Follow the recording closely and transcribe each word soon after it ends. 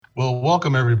Well,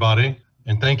 welcome everybody,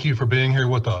 and thank you for being here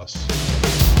with us.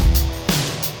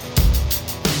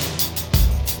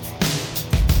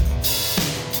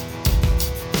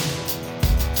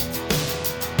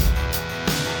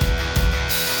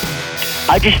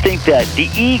 I just think that the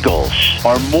Eagles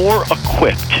are more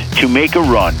equipped to make a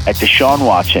run at Deshaun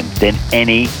Watson than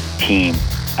any team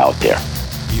out there.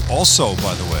 He also,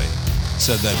 by the way,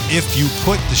 said that if you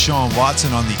put Deshaun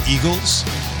Watson on the Eagles,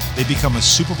 they become a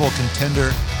Super Bowl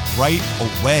contender right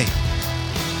away.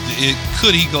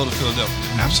 Could he go to Philadelphia?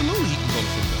 Absolutely, he can go to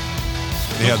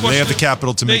Philadelphia. They have the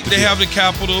capital to make the deal. They have the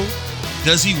capital.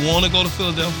 Does he want to go to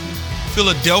Philadelphia?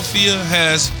 Philadelphia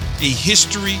has a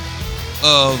history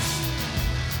of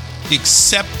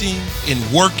accepting and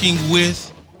working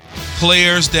with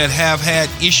players that have had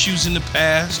issues in the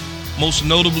past, most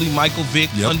notably Michael Vick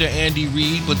under Andy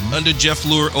Reid, but under Jeff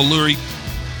Lurie.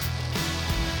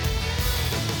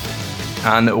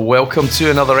 And welcome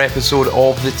to another episode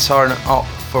of the Turn Up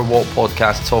for What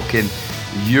podcast, talking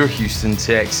your Houston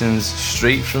Texans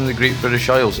straight from the Great British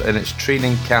Isles. And it's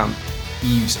training camp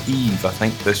Eve's Eve, I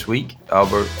think, this week.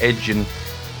 We're edging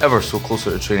ever so closer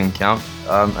to training camp.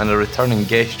 And a returning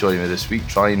guest joining me this week,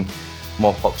 try and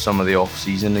mop up some of the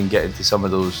off-season and get into some of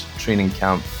those training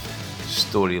camp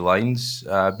storylines.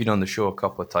 I've been on the show a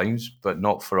couple of times, but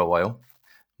not for a while.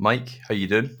 Mike, how you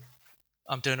doing?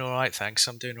 I'm doing all right, thanks.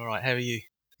 I'm doing all right. How are you?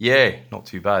 Yeah, not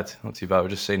too bad. Not too bad. We're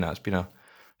just saying that it's been a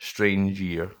strange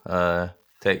year.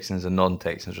 Texans and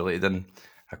non-Texans related, and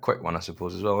a quick one, I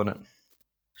suppose, as well, isn't it?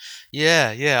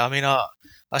 Yeah. I mean,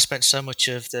 I spent so much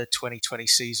of the 2020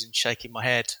 season shaking my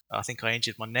head. I think I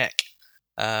injured my neck.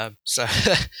 So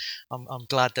I'm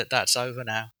glad that that's over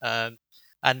now.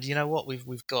 And you know what?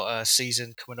 We've got a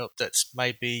season coming up that's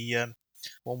maybe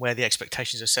one where the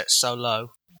expectations are set so low.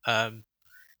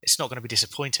 It's not going to be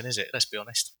disappointing, is it? Let's be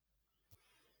honest.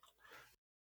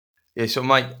 Yeah, so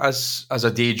Mike, as a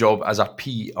day job, as a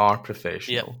PR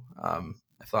professional,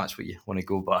 if that's what you want to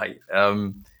go by,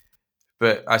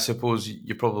 but I suppose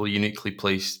you're probably uniquely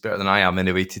placed, better than I am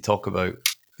anyway, to talk about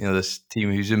this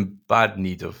team who's in bad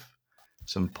need of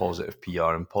some positive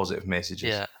PR and positive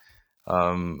messages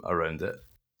around it.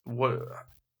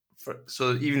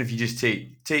 So even if you just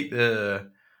take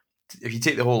the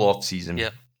whole off season,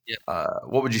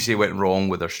 what would you say went wrong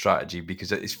with their strategy?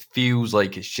 Because it feels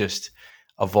like it's just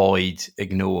avoid,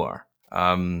 ignore,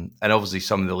 and obviously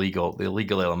some of the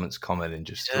legal elements come in and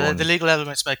just the legal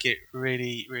elements make it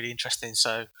really, really interesting.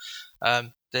 So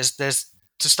there's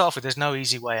to start with, there's no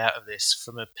easy way out of this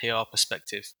from a PR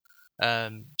perspective.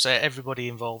 So everybody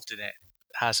involved in it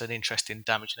has an interest in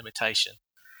damage limitation.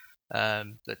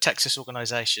 The Texans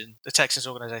organization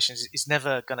is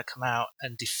never going to come out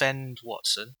and defend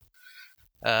Watson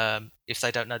if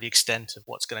they don't know the extent of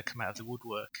what's going to come out of the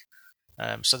woodwork.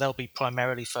 So they'll be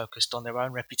primarily focused on their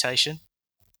own reputation,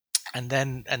 and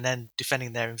then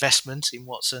defending their investment in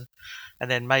Watson,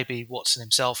 and then maybe Watson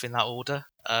himself in that order.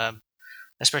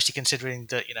 Especially considering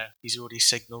that he's already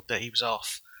signalled that he was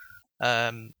off.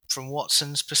 From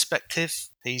Watson's perspective,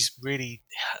 there's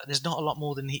not a lot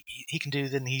more than he can do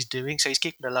than he's doing, so he's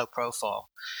keeping a low profile.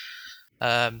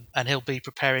 And he'll be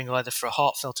preparing either for a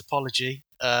heartfelt apology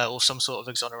or some sort of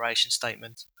exoneration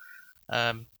statement.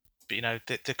 But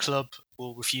the club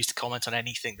will refuse to comment on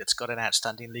anything that's got an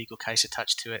outstanding legal case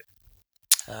attached to it.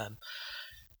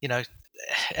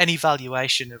 Any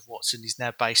valuation of Watson is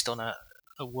now based on a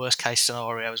worst case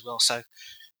scenario as well. So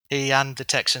he and the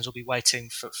Texans will be waiting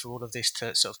for all of this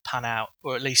to sort of pan out,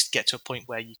 or at least get to a point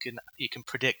where you can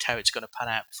predict how it's going to pan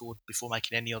out before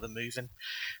making any other move. And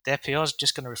their PR is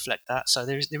just going to reflect that. So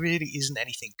there really isn't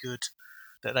anything good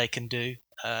that they can do.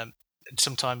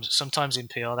 Sometimes in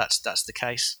PR that's the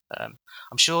case.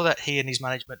 I'm sure that he and his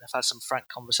management have had some frank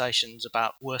conversations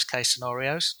about worst case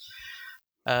scenarios.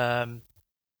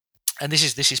 And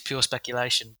this is pure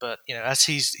speculation, but as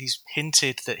he's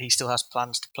hinted that he still has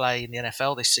plans to play in the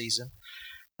NFL this season.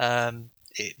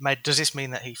 Does this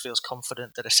mean that he feels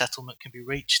confident that a settlement can be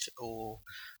reached, or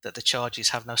that the charges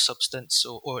have no substance,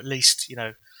 or at least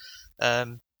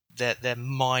they're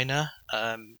minor?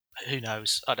 Who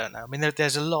knows? I don't know. I mean,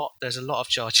 there's a lot of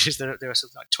charges. There are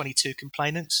something like 22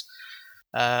 complainants.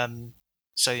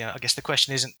 So I guess the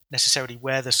question isn't necessarily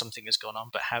whether something has gone on,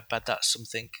 but how bad that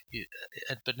something.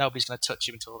 But nobody's going to touch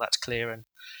him until that's clear. And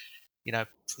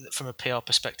from a PR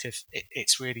perspective,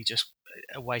 it's really just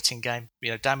a waiting game.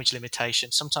 Damage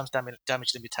limitation. Sometimes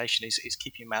damage limitation is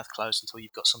keeping your mouth closed until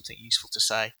you've got something useful to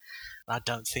say. And I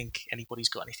don't think anybody's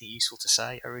got anything useful to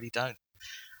say. I really don't.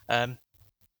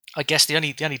 I guess the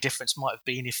only difference might have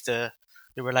been if the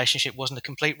relationship wasn't a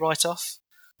complete write-off.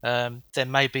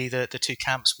 then maybe the two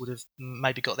camps would have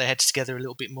maybe got their heads together a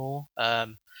little bit more.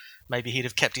 Maybe he'd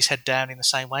have kept his head down in the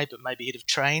same way, but maybe he'd have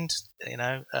trained.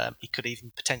 He could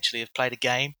even potentially have played a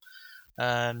game.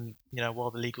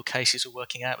 While the legal cases are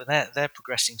working out, but they're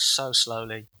progressing so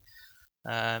slowly.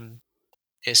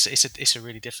 It's a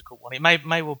really difficult one. It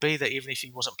may well be that even if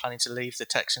he wasn't planning to leave, the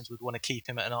Texans would want to keep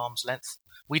him at an arm's length.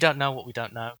 We don't know what we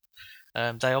don't know.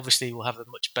 They obviously will have a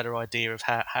much better idea of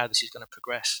how this is going to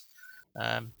progress.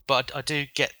 But I do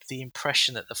get the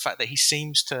impression that the fact that he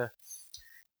seems to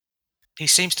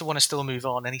want to still move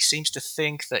on, and he seems to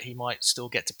think that he might still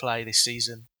get to play this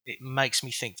season. It makes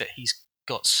me think that he's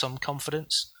got some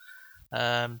confidence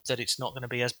that it's not going to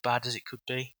be as bad as it could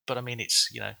be. But I mean, it's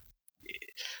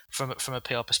from a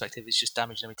PR perspective, it's just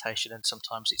damage limitation, and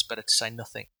sometimes it's better to say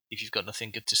nothing if you've got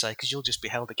nothing good to say, because you'll just be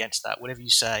held against that. Whatever you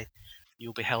say,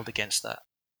 you'll be held against that.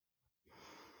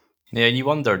 Yeah, and you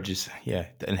wonder just,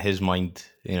 in his mind,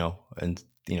 and,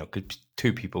 cause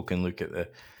two people can look at the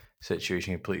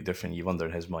situation completely different. You wonder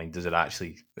in his mind, does it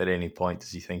actually, at any point,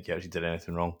 does he think he actually did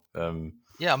anything wrong?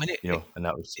 Yeah, I mean, and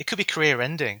that was... it could be career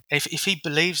ending. If he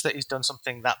believes that he's done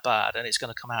something that bad and it's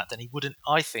going to come out, then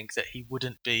I think that he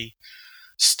wouldn't be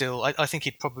still, I think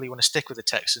he'd probably want to stick with the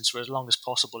Texans for as long as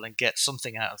possible and get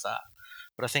something out of that.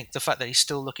 But I think the fact that he's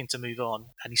still looking to move on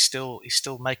and he's still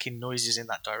making noises in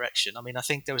that direction. I mean, I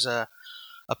think there was a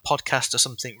podcast or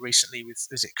something recently with,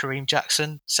 is it Kareem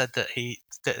Jackson, said that he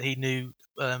knew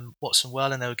Watson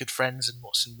well and they were good friends, and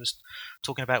Watson was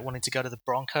talking about wanting to go to the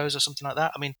Broncos or something like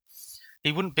that. I mean,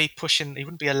 he wouldn't be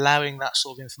allowing that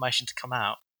sort of information to come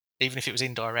out, even if it was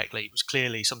indirectly. It was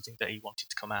clearly something that he wanted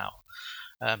to come out.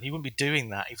 He wouldn't be doing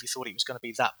that if he thought it was going to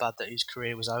be that bad that his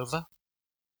career was over.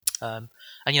 And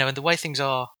the way things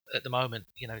are at the moment,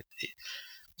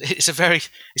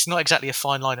 it's not exactly a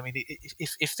fine line. I mean,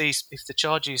 if the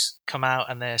charges come out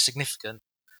and they're significant,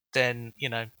 then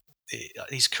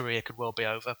his career could well be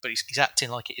over. But he's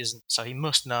acting like it isn't, so he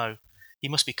must know. He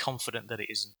must be confident that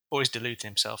it isn't, or he's deluding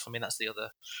himself. I mean, that's the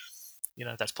other,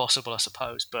 that's possible, I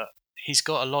suppose. But he's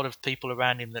got a lot of people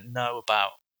around him that know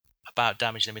about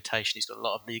damage limitation. He's got a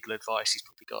lot of legal advice. He's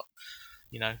probably got,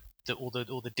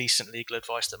 all the decent legal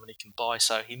advice that money can buy.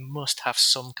 So he must have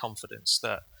some confidence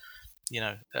that,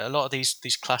 a lot of these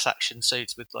class action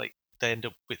suits they end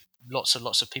up with lots and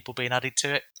lots of people being added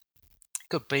to it. It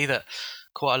could be that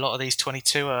quite a lot of these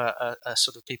 22 are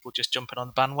sort of people just jumping on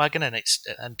the bandwagon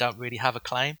and don't really have a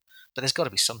claim. But there's got to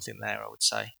be something there, I would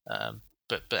say.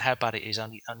 But how bad it is,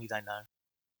 only they know.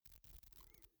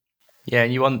 Yeah,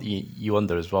 and you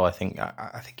wonder as well. I think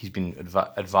he's been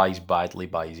advised badly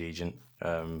by his agent,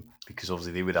 because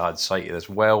obviously they would have had sight of this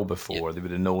well before. Yep. They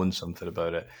would have known something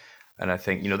about it. And I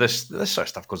think this sort of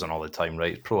stuff goes on all the time,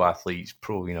 right? Pro athletes,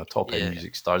 top end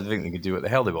music stars. They think they can do what the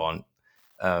hell they want,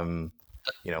 and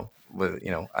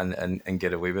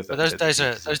get away with it. But those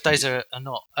days are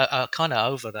not kind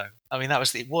of over, though. I mean, it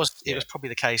was probably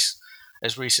the case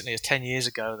as recently as 10 years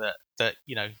ago that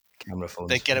camera phones,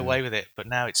 they get away with it, but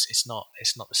now it's not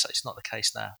the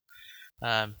case now.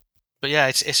 But yeah,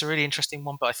 it's a really interesting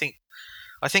one. But I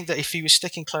think that if he was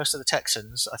sticking close to the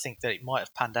Texans, I think that it might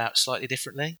have panned out slightly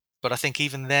differently. But I think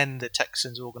even then, the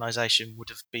Texans organization would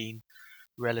have been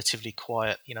relatively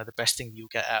quiet. The best thing you'll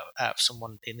get out of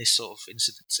someone in this sort of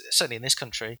incident, certainly in this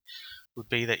country, would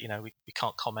be that we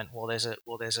can't comment while there's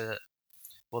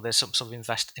some sort of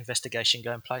investigation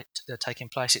taking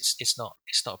place. It's not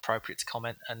appropriate to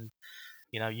comment, and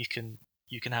you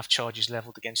can have charges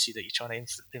leveled against you that you're trying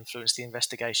to influence the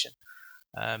investigation.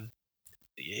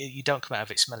 You don't come out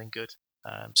of it smelling good.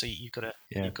 So you've got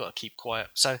to keep quiet.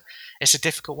 So it's a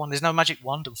difficult one. There's no magic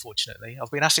wand, unfortunately.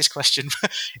 I've been asked this question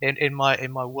in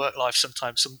my work life.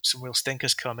 Sometimes some real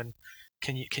stinkers come and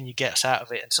can you get us out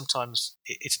of it? And sometimes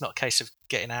it's not a case of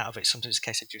getting out of it. Sometimes it's a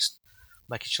case of just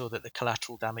making sure that the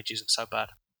collateral damage isn't so bad.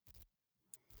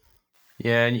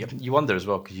 Yeah, and you wonder as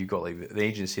well, because you've got the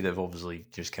agency that have obviously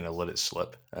just kind of let it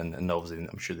slip, and obviously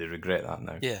I'm sure they regret that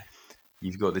now. Yeah.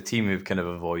 You've got the team who've kind of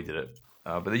avoided it.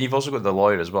 But then you've also got the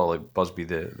lawyer as well, like Busby,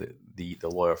 the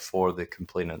lawyer for the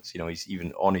complainants. He's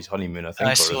even on his honeymoon, I think.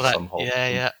 I saw that.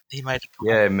 Yeah. He made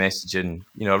messaging,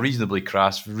 reasonably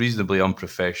crass, reasonably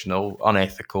unprofessional,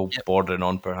 unethical, bordering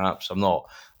on perhaps. I'm not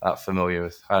that familiar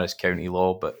with Harris County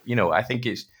law, but I think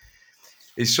it's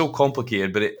so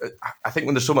complicated. But I think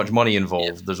when there's so much money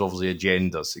involved, there's obviously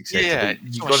agendas, etc. Yeah,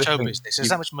 it's show business. There's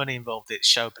that much money involved. It's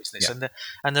show business,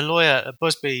 and the lawyer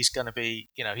Busby's going to be,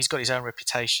 he's got his own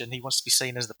reputation. He wants to be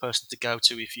seen as the person to go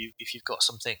to if you've got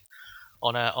something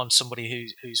on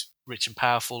somebody who's rich and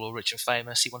powerful or rich and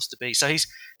famous. He wants to be, so he's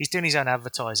doing his own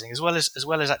advertising as well as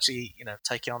actually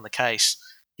taking on the case.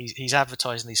 he's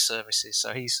advertising these services.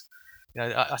 So he's,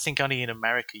 I think only in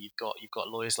America you've got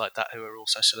lawyers like that who are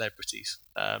also celebrities.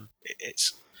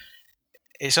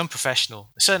 It's unprofessional.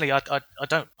 Certainly,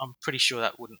 I'm pretty sure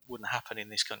that wouldn't happen in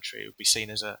this country. It would be seen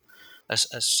as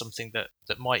something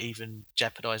that might even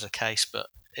jeopardize a case, but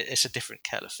it's a different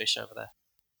kettle of fish over there.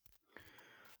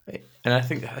 And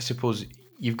I suppose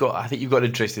you've got an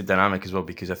interesting dynamic as well,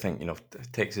 because I think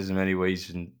Texas in many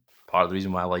ways, and part of the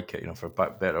reason why I like it, for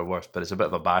better or worse, but it's a bit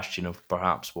of a bastion of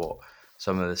perhaps what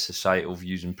some of the societal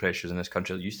views and pressures in this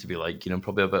country used to be like,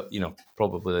 probably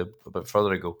a bit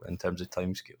further ago in terms of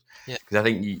timescales. Yeah. Because I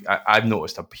think I've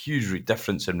noticed a huge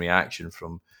difference in reaction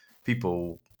from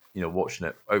people, watching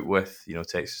it out with,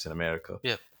 Texas in America.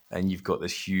 Yeah. And you've got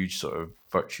this huge sort of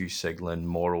virtue signaling,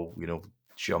 moral,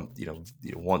 jump,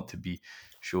 want to be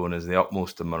shown as the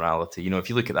utmost of morality. If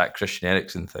you look at that Christian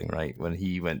Eriksen thing, right, when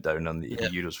he went down on the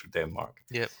Euros for Denmark.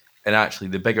 Yeah. And actually,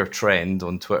 the bigger trend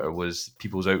on Twitter was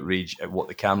people's outrage at what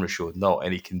the camera showed, not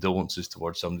any condolences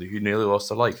towards somebody who nearly lost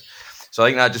their life. So I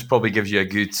think that just probably gives you a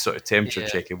good sort of temperature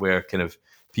check of where kind of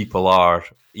people are,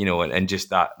 and just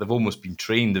that they've almost been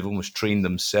trained. They've almost trained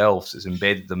themselves. It's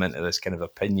embedded them into this kind of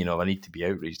opinion of I need to be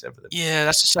outraged everything. Yeah,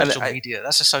 that's a social media.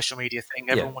 That's a social media thing.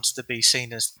 Everyone wants to be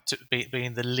seen as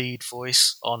being the lead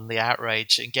voice on the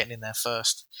outrage and getting in there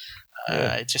first.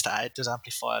 It does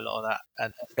amplify a lot of that,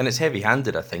 and it's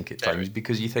heavy-handed, I think, at times,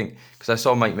 because I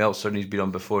saw Mike Meltzer, and he's been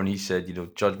on before, and he said,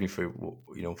 judge me for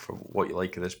for what you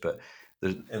like of this, but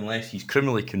unless he's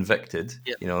criminally convicted,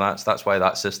 that's why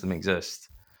that system exists.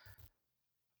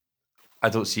 I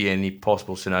don't see any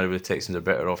possible scenario where the Texans are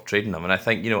better off trading them, and I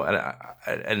think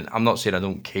and I'm not saying I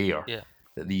don't care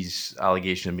that these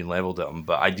allegations have been levelled at him,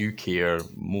 but I do care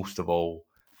most of all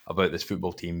about this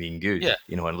football team being good.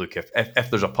 And look,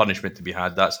 if there's a punishment to be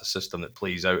had, that's a system that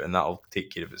plays out, and that'll take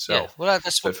care of itself. Well,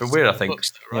 that's what. But for where I think,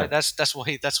 though, right? That's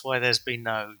why there's been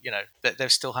no, that they're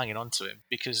still hanging on to him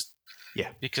because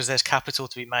there's capital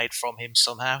to be made from him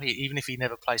somehow. Even if he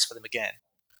never plays for them again,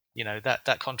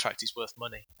 that contract is worth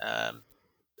money.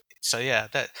 So and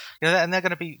they're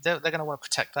going to want to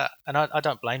protect that, and I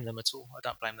don't blame them at all.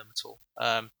 But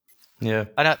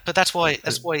that's why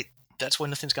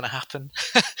nothing's going to happen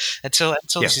until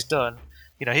this is done.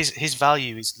 His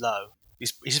value is low.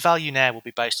 His value now will be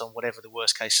based on whatever the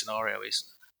worst case scenario is,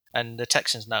 and the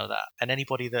Texans know that. And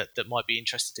anybody that might be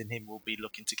interested in him will be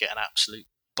looking to get an absolute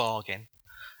bargain,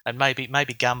 and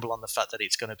maybe gamble on the fact that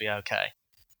it's going to be okay.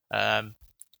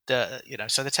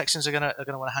 So the Texans are going to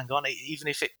want to hang on, even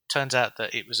if it turns out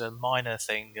that it was a minor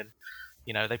thing, and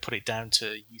they put it down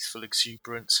to youthful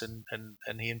exuberance, and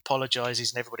he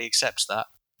apologizes, and everybody accepts that.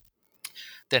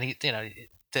 Then his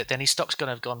stock's going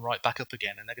to have gone right back up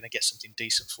again, and they're going to get something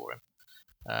decent for him.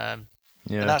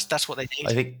 And that's what they need.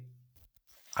 I think.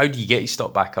 How do you get his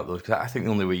stock back up though? Because I think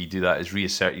the only way you do that is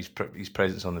reassert his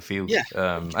presence on the field. Yeah.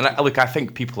 I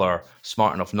think people are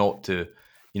smart enough not to,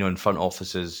 in front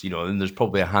offices, and there's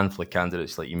probably a handful of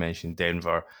candidates like you mentioned: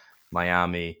 Denver,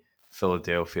 Miami,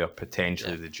 Philadelphia,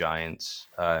 potentially the Giants,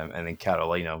 and then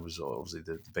Carolina was obviously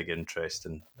the big interest,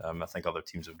 and I think other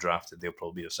teams have drafted. They'll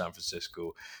probably be San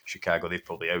Francisco, Chicago. They've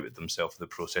probably outed themselves in the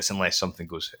process, unless something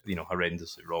goes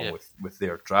horrendously wrong with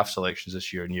their draft selections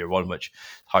this year in year one, which is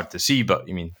hard to see. But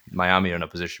I mean, Miami are in a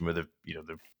position where they're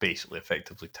basically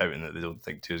effectively touting that they don't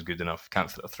think two is good enough,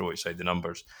 can't throw outside the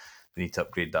numbers. They need to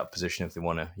upgrade that position if they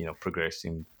want to progress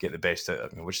and get the best out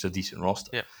of it, which is a decent roster.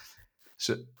 Yeah.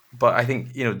 So, but I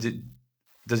think,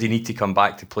 does he need to come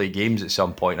back to play games at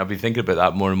some point? I've been thinking about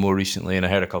that more and more recently, and I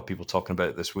heard a couple of people talking about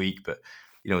it this week. But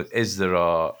is there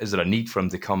a need for him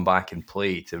to come back and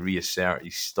play to reassert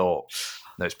his stock?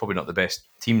 Now, it's probably not the best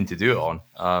team to do it on.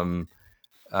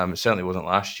 It certainly wasn't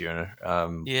last year.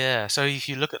 So if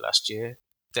you look at last year,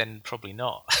 then probably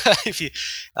not. I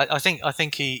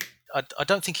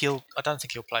don't think he'll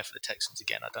play for the Texans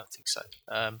again. I don't think so.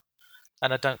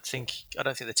 And I don't think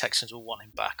the Texans will want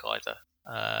him back either.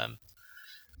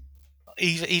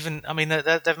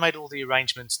 They've made all the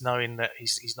arrangements knowing that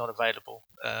he's not available,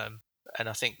 and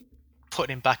I think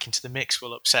putting him back into the mix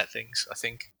will upset things. I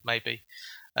think maybe,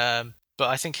 but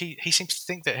I think he seems to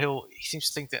think that he'll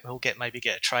get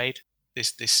a trade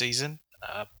this season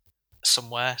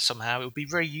somewhere somehow. It would be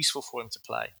very useful for him to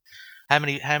play. How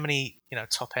many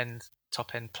top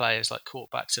end players like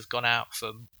quarterbacks have gone out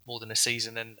for more than a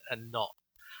season and not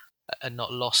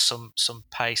lost some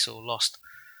pace or lost,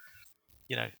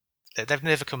 they've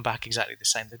never come back exactly the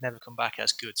same. They've never come back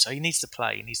as good. So he needs to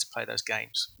play. He needs to play those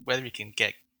games. Whether he can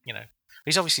get,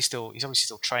 he's obviously still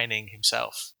training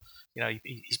himself.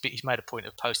 He's made a point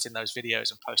of posting those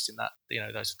videos and posting that,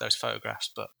 those photographs.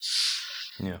 But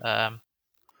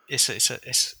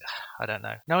it's I don't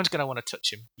know. No one's going to want to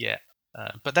touch him yet.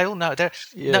 But they all know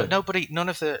nobody, none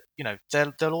of the,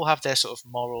 they'll all have their sort of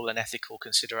moral and ethical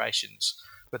considerations.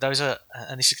 But those are,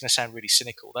 and this is going to sound really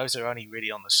cynical, those are only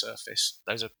really on the surface.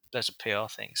 Those are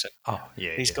PR things. So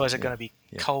these guys are going to be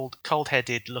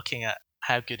cold-headed, looking at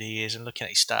how good he is and looking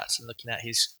at his stats and looking at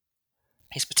his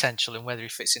potential and whether he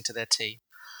fits into their team.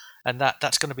 And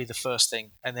that's going to be the first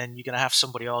thing. And then you're going to have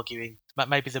somebody arguing.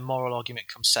 Maybe the moral argument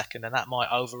comes second, and that might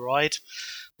override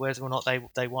whether or not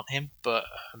they want him. But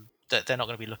they're not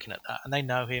going to be looking at that. And they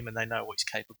know him, and they know what he's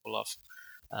capable of.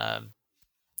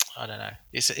 I don't know.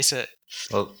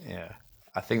 Well, yeah.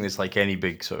 I think it's like any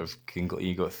big sort of,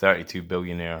 you got 32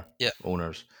 billionaire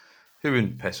owners who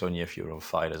wouldn't piss on you if you were on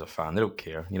fire as a fan. They don't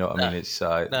care. You know what I mean? It's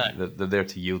they're there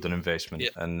to yield an investment,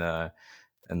 and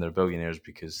they're billionaires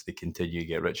because they continue to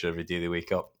get richer every day they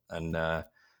wake up, and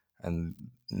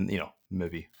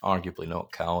maybe arguably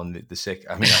not Cal and the sick.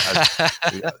 I mean,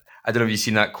 I don't know if you've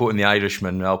seen that quote in The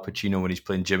Irishman, Al Pacino, when he's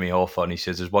playing Jimmy Hoffa, and he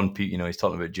says, "There's one people," he's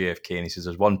talking about JFK, and he says,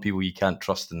 "There's one people you can't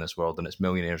trust in this world, and it's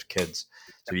millionaires' kids."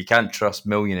 So you can't trust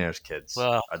millionaires' kids.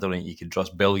 Well, I don't think you can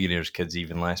trust billionaires' kids,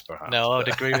 even less, perhaps. No, I would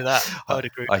agree with that.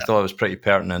 I thought it was pretty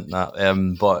pertinent,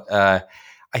 that. But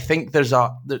I think there's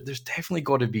definitely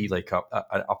got to be like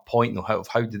a point of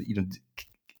how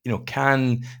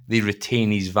can they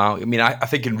retain his value? I mean, I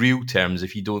think in real terms,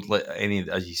 if you don't let any,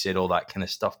 as you said, all that kind of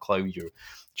stuff cloud your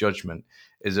judgment,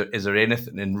 is there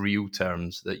anything in real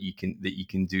terms that you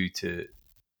can do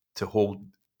to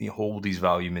hold his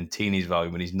value, maintain his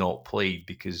value when he's not played?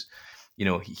 Because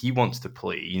he wants to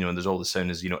play. And there's all the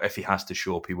sound as if he has to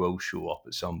show up, he will show up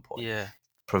at some point. Yeah.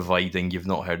 Providing you've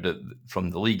not heard it from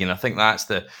the league. And I think that's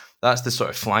the sort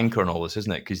of flanker in all this,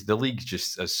 isn't it? Because the league's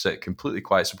just has completely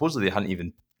quiet. Supposedly they hadn't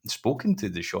even spoken to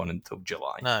Deshaun until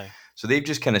July. No. So they've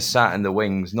just kind of sat in the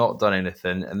wings, not done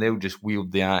anything, and they'll just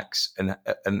wield the axe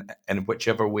in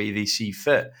whichever way they see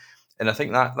fit. And I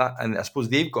think that and I suppose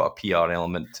they've got a PR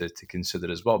element to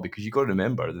consider as well, because you've got to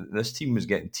remember that this team was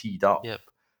getting teed up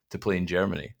to play in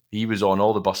Germany. He was on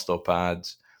all the bus stop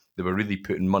ads. They were really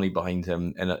putting money behind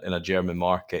him in a German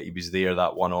market. He was there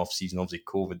that one off season. Obviously,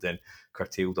 COVID then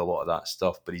curtailed a lot of that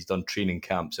stuff, but he's done training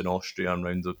camps in Austria and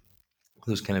around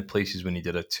those kind of places when he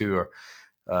did a tour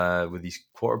with his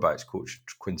quarterbacks coach,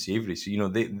 Quincy Avery. So,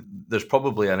 there's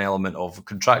probably an element of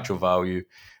contractual value.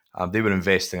 They were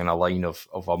investing in a line of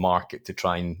a market to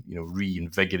try and,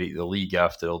 reinvigorate the league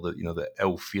after all the, the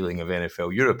ill feeling of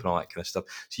NFL Europe and all that kind of stuff.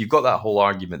 So you've got that whole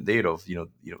argument there of,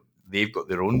 they've got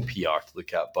their own PR to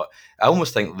look at. But I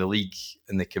almost think the league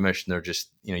and the commissioner just,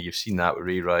 you've seen that with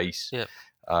Ray Rice,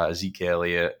 Zeke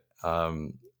Elliott,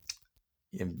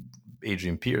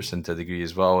 Adrian Peterson to a degree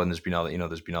as well, and there's been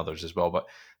others as well. But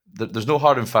there's no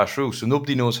hard and fast rule, so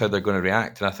nobody knows how they're going to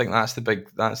react. And I think that's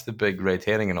the big red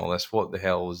herring in all this. What the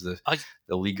hell is the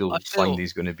legal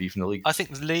findings going to be from the league? I think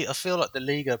I feel like the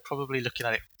league are probably looking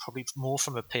at it probably more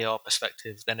from a PR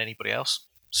perspective than anybody else.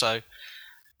 So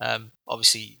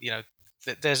obviously,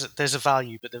 there's a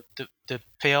value, but the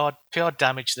PR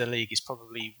damage to the league is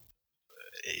probably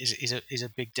is a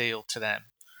big deal to them,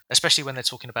 especially when they're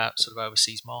talking about sort of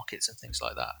overseas markets and things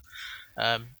like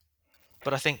that.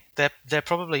 But I think they're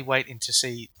probably waiting to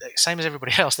see, same as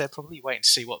everybody else. They're probably waiting to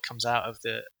see what comes out of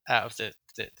the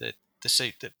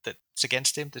suit that's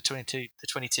against him. The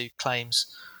 22 claims.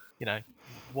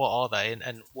 What are they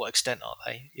and what extent are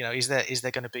they? Is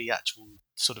there going to be actual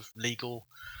sort of legal?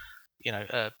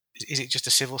 Is it just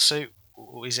a civil suit,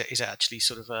 or is it actually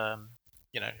sort of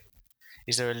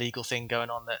is there a legal thing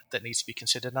going on that needs to be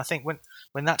considered? And I think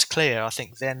when that's clear, I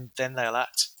think then they'll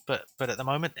act. But at the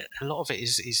moment, a lot of it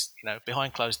is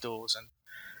behind closed doors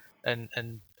and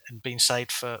being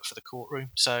saved for the courtroom.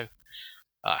 So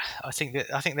I think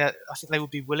they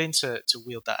would be willing to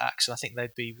wield that axe, and I think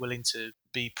they'd be willing to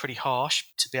be pretty harsh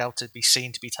to be able to be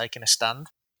seen to be taking a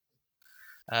stand.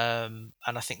 And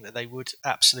I think that they would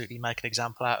absolutely make an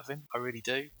example out of him. I really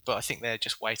do. But I think they're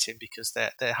just waiting because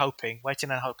they're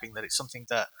waiting and hoping that it's something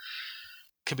that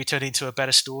can be turned into a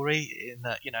better story. In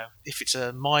that, if it's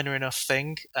a minor enough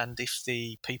thing, and if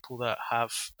the people that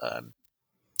have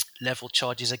leveled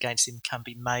charges against him can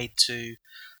be made to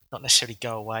not necessarily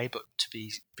go away, but to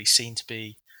be seen to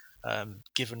be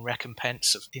given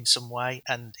recompense in some way,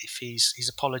 and if his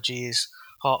apology is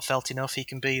heartfelt enough, he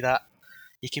can be that.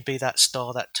 He could be that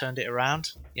star that turned it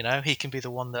around. He can be the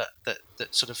one that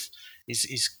sort of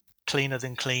is cleaner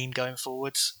than clean going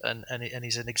forwards, and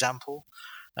is an example.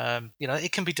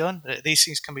 It can be done. These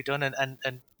things can be done,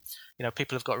 and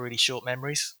people have got really short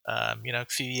memories. A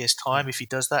few years' time, if he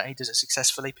does that and he does it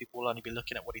successfully, people will only be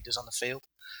looking at what he does on the field.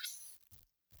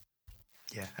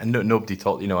 Yeah, and nobody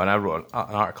talked, and I wrote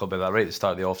an article about that right at the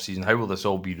start of the off-season. How will this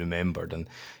all be remembered? And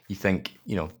you think,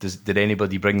 did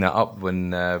anybody bring that up when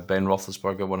Ben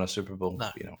Roethlisberger won a Super Bowl?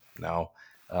 No.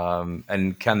 No.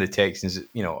 And can the Texans,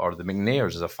 or the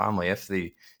McNairs as a family, if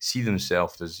they see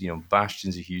themselves as,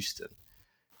 bastions of Houston,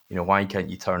 why can't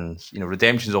you turn,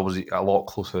 redemption's always a lot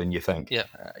closer than you think. Yeah.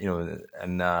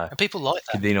 And people like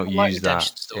that. could they not People use that?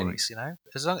 Stories,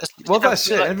 As long as that's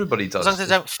it. Everybody does. As long as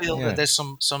they don't feel that there's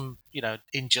some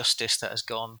injustice that has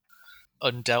gone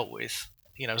undealt with.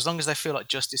 As long as they feel like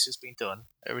justice has been done,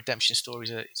 a redemption story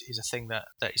is a thing that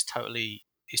is totally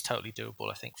doable.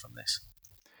 I think from this.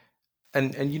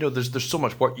 And there's so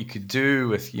much work you could do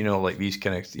with like these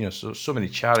kind of so many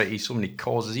charities, so many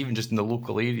causes, even just in the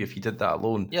local area. If you did that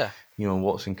alone,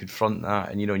 Watson could front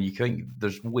that, and you think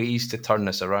there's ways to turn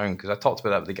this around. Because I talked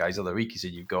about that with the guys the other week. He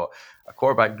said you've got a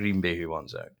quarterback Green Bay who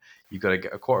wants out. You've got to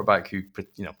get a quarterback who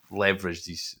leveraged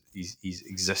his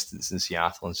existence in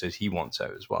Seattle and says he wants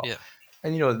out as well. Yeah.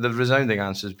 And the resounding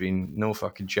answer has been no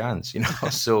fucking chance.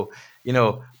 So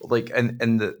like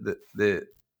and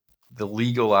the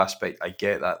legal aspect, I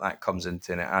get that comes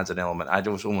into, and it adds an element. I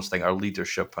almost think our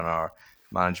leadership and our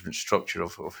management structure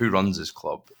of who runs this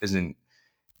club isn't.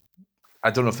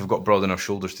 I don't know if they've got broad enough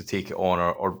shoulders to take it on,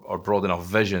 or broad enough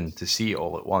vision to see it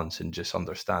all at once and just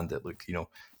understand it. Look,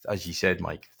 as you said,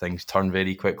 Mike, things turn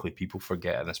very quickly. People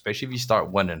forget, and especially if you start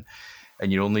winning,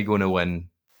 and you're only going to win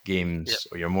games,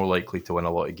 or you're more likely to win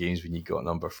a lot of games when you got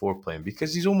number 4 playing,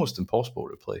 because he's almost impossible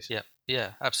to replace.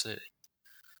 Yeah, absolutely.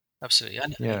 Absolutely,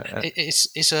 and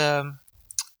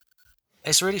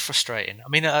it's really frustrating. I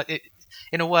mean,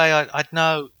 in a way, I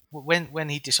know when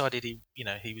he decided he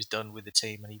was done with the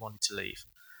team and he wanted to leave.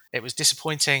 It was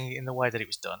disappointing in the way that it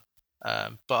was done,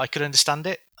 but I could understand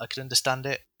it.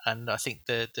 And I think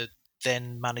the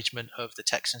then management of the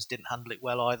Texans didn't handle it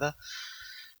well either.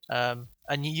 And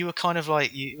you were kind of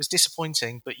like, it was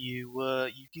disappointing, but you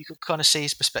could kind of see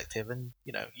his perspective, and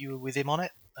you were with him on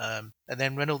it. And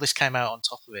then when all this came out on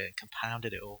top of it, and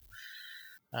compounded it all,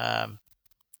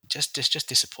 just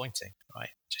disappointing, right?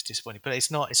 Just disappointing. But it's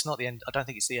not the end. I don't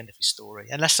think it's the end of his story,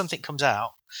 unless something comes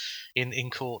out in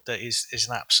court that is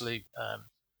an absolute,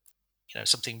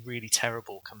 something really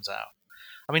terrible comes out.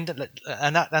 I mean,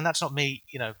 and that's not me,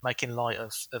 making light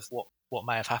of what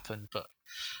may have happened, but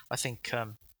I think.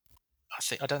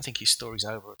 I don't think his story's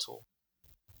over at all.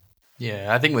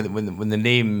 Yeah, I think when the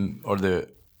name or the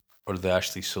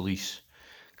Ashley Solis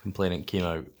complainant came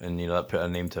out, and that put a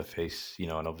name to a face,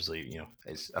 and obviously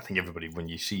I think everybody, when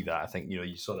you see that, I think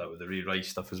you saw that with the Ray Rice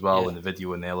stuff as well, and the video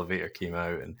when the elevator came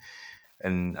out,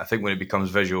 and I think when it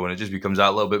becomes visual and it just becomes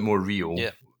that little bit more real.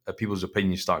 Yeah. People's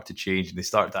opinions start to change and they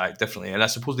start to act differently, and I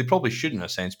suppose they probably should in a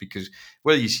sense, because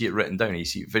whether you see it written down or you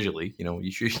see it visually,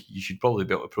 you should probably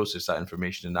be able to process that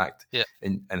information and act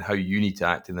and how you need to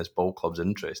act in this ball club's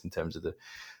interest in terms of the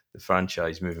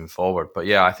franchise moving forward. But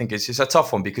yeah, I think it's a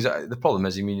tough one, because the problem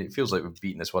is, it feels like we've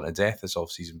beaten this one to death this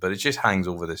offseason, but it just hangs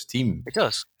over this team. It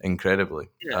does incredibly.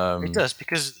 It does,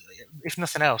 because if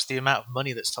nothing else, the amount of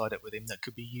money that's tied up with him that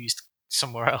could be used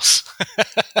somewhere else.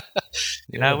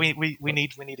 We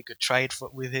need a good trade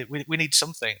with it. We need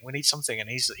something. And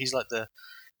he's like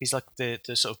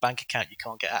the sort of bank account you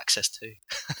can't get access to.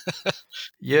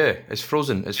 Yeah, it's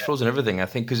frozen. It's frozen everything, I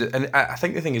think, and I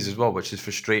think the thing is as well, which is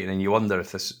frustrating, and you wonder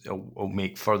if this will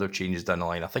make further changes down the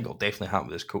line. I think it'll definitely happen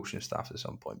with this coaching staff at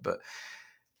some point, but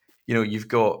you've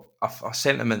got a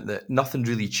sentiment that nothing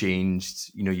really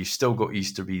changed. You've still got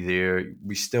Easterby there.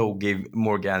 We still gave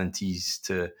more guarantees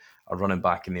to a running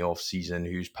back in the off-season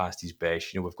who's past his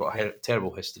best. We've got a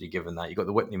terrible history given that. You've got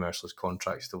the Whitney Merciless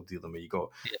contract still dealing with. You've got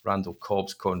Randall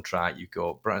Cobb's contract. You've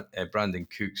got Brandon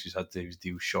Cooks, who's had his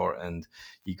deal shortened.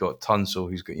 You've got Tunsil,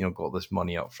 who's got this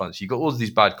money up front. So you've got loads of these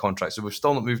bad contracts. So we've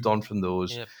still not moved on from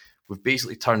those. Yep. We've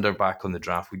basically turned our back on the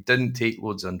draft. We didn't take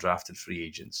loads of undrafted free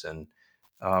agents. And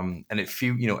it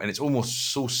feel, and it's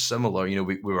almost so similar.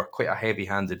 We were quite a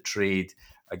heavy-handed trade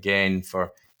again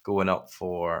for going up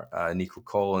for Nico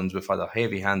Collins. We've had a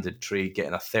heavy-handed trade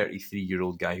getting a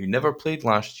 33-year-old guy who never played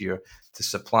last year to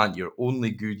supplant your only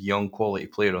good young quality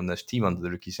player on this team under the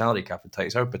rookie salary cap at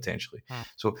Titus Howard potentially.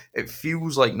 So it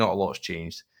feels like not a lot's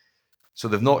changed. So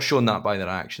they've not shown that by their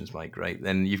actions, Mike, right?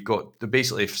 Then you've got, they're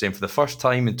basically saying for the first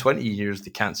time in 20 years,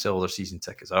 they can't sell their season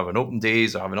tickets. They're having open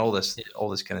days, they're having all this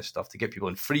kind of stuff to get people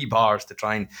in free bars to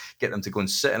try and get them to go and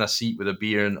sit in a seat with a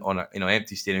beer and on a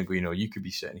empty stadium and go, you could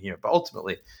be sitting here. But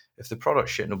ultimately, if the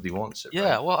product's shit, nobody wants it.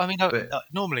 Yeah, right? Well, I mean,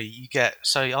 normally you get,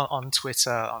 so on Twitter,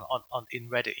 on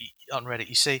Reddit,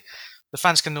 you see the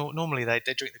fans can normally they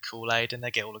drink the Kool-Aid and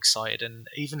they get all excited. And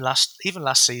even last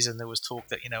season there was talk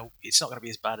that it's not going to be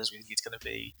as bad as we think it's going to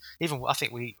be. Even I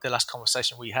think the last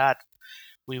conversation we had,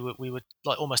 we were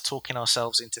like almost talking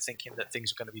ourselves into thinking that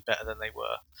things were going to be better than they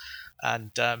were.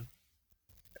 And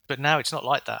but now it's not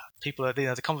like that. People are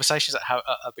the conversations that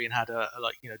are being had are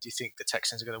like, do you think the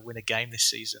Texans are going to win a game this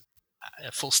season?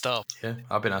 Full stop. Yeah,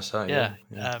 I've been asked that. Yeah.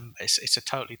 It's a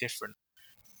totally different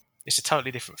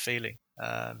feeling.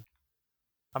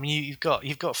 I mean, you've got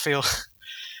to feel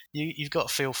you've got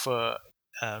to feel for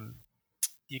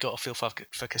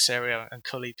Caserio and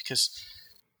Cully, because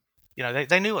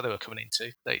they knew what they were coming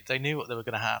into. They knew what they were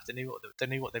going to have. They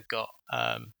knew what they've got.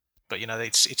 But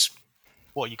it's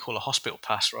what you call a hospital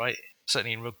pass, right?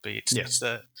 Certainly in rugby, it's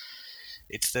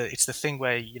the thing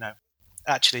where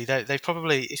actually they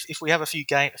probably, if we have a few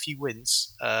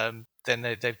wins, then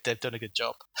they've done a good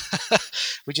job.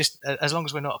 We just, as long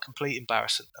as we're not a complete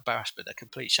embarrassment, a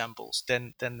complete shambles,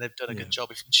 then they've done a good job.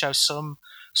 If you can show some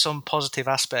positive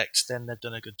aspects, then they've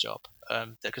done a good job,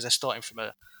 because they're starting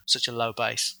from such a low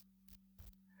base.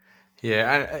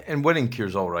 Yeah, and winning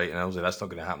cures all right, and obviously that's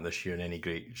not going to happen this year in any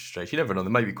great stretch. You never know; they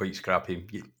might be quite scrappy.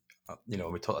 I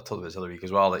talked about this other week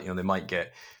as well, that they might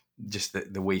get, just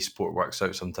the way sport works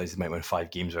out, sometimes they might win 5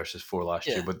 games versus 4 last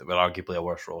year, with arguably a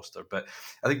worse roster. But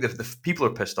I think the people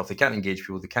are pissed off. They can't engage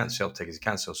people. They can't sell tickets. They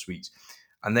can't sell suites.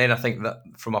 And then I think that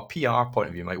from a PR point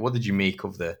of view, Mike, what did you make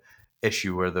of the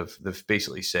issue where they've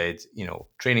basically said,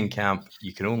 training camp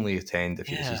you can only attend if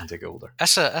you're a season ticket holder?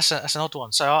 That's an odd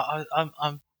one. So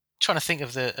I'm trying to think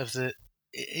of the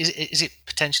is it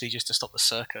potentially just to stop the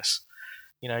circus?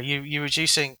 You're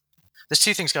reducing. There's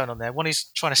 2 things going on there. One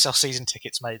is trying to sell season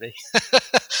tickets, maybe.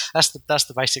 that's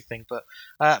the basic thing. But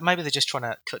maybe they're just trying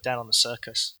to cut down on the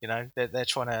circus. They're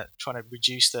trying to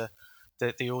reduce the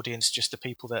audience, just the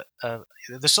people that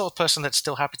the sort of person that's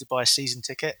still happy to buy a season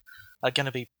ticket are going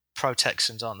to be pro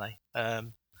Texans, aren't they?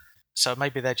 So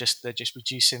maybe they're just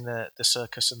reducing the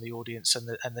circus and the audience and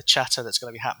the chatter that's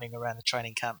going to be happening around the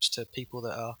training camps to people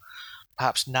that are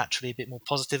perhaps naturally a bit more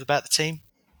positive about the team.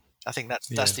 I think that's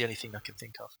the only thing I can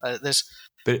think of.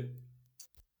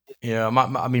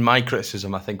 My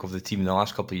criticism, I think, of the team in the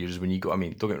last couple of years is when you go,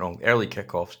 don't get me wrong, early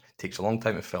kickoffs takes a long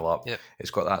time to fill up. Yep. It's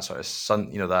got that sort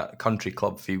of that country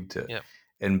club feel to it. Yep.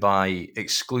 And by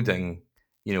excluding,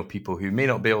 people who may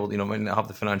not be able, might not have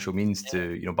the financial means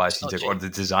to, buy a season ticket or the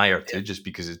desire to, just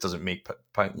because it doesn't make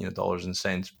dollars and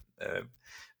cents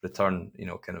return,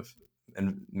 kind of,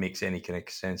 and makes any kind of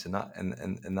sense in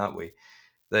that way.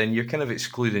 Then you're kind of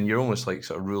excluding, you're almost like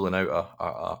sort of ruling out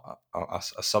a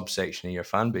subsection of your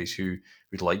fan base who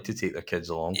would like to take their kids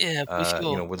along,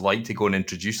 would like to go and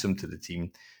introduce them to the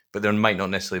team, but they might not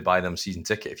necessarily buy them a season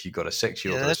ticket if you've got a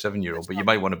 6-year-old or a 7-year-old, but you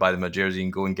might want to buy them a jersey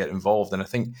and go and get involved. And I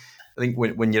think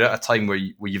when you're at a time where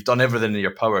you've done everything in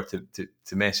your power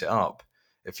to mess it up,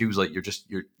 it feels like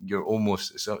you're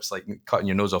almost, it's like cutting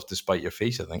your nose off to spite your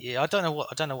face, I think. Yeah, I don't know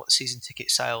what season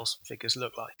ticket sales figures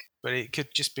look like, but it could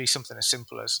just be something as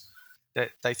simple as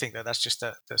that they think that's just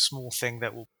the small thing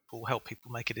that will help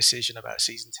people make a decision about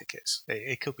season tickets.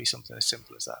 It could be something as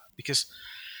simple as that, because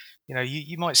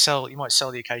you might sell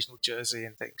the occasional jersey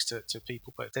and things to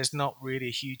people, but there's not really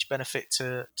a huge benefit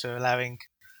to allowing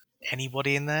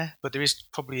anybody in there. But there is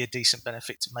probably a decent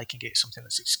benefit to making it something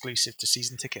that's exclusive to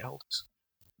season ticket holders.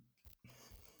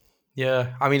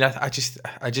 Yeah, I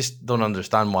just don't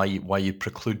understand why you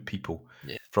preclude people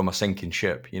from a sinking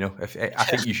ship. I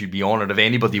think you should be honoured if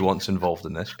anybody wants involved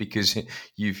in this, because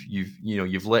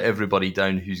you've let everybody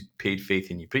down who's paid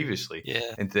faith in you previously,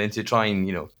 and then to try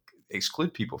and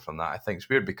exclude people from that, I think it's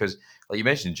weird, because like you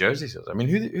mentioned, jersey sales.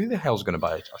 Who the hell's going to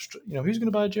buy who's going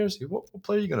to buy a jersey? What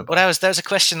player are you going to buy? Well, that was a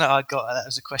question that I got. That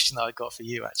was a question that I got for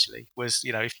you, actually. Was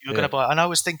if you were going to buy, and I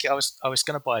was thinking I was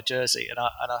going to buy a jersey, and I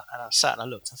sat and I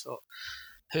looked and thought,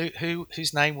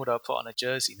 whose name would I put on a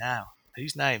jersey now?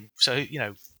 Whose name? So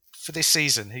for this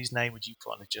season, whose name would you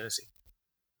put on a jersey?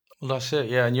 Well, that's it.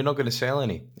 Yeah, and you're not going to sell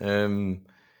any.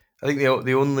 I think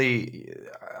the only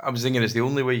I was thinking is the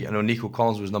only way. Nico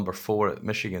Collins was number 4 at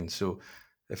Michigan, so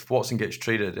if Watson gets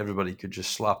traded, everybody could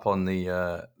just slap on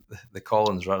the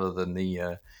Collins rather than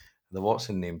the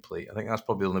Watson nameplate. I think that's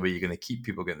probably the only way you're going to keep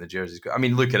people getting the jerseys.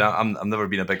 Look at I've never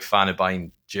been a big fan of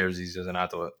buying jerseys as an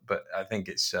adult, but I think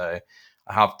it's I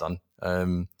have done.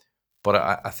 But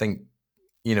I think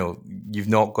you've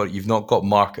not got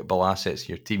marketable assets in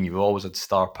your team. You've always had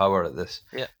star power at this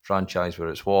franchise, where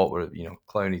it's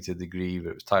Clowney to a degree,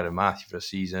 where it was Tyrann Mathieu for a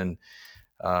season.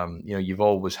 You've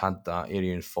always had that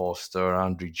Arian Foster,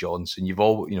 Andrew Johnson. You've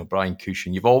Brian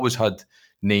Cushing. You've always had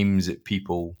names that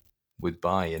people would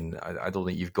buy, and I don't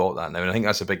think you've got that now. And I think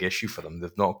that's a big issue for them.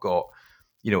 They've not got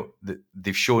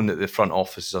they've shown that the front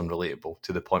office is unrelatable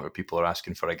to the point where people are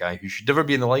asking for a guy who should never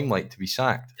be in the limelight to be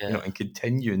sacked, and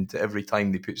continuing to every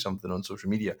time they put something on social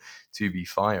media to be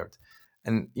fired.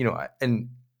 And,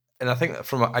 and I think that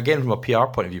from a PR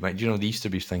point of view, Mike, the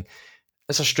Easterby's thing,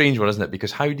 it's a strange one, isn't it?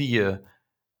 Because how do you,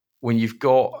 when you've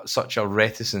got such a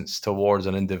reticence towards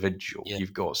an individual,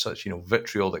 you've got such,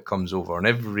 vitriol that comes over on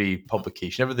every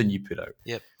publication, everything you put out,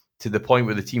 to the point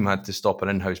where the team had to stop an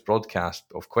in-house broadcast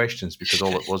of questions because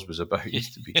all it was about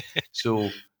Easterby.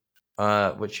 So,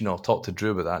 which, I'll talk to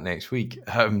Drew about that next week.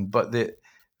 But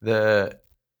the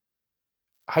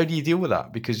how do you deal with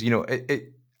that? Because,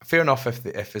 fair enough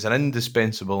if it's an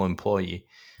indispensable employee,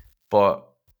 but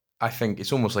I think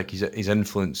it's almost like his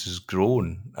influence has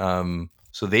grown.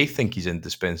 So they think he's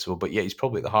indispensable, but yet he's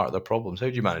probably at the heart of their problems. How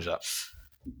do you manage that?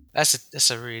 That's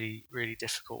a really, really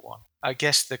difficult one. I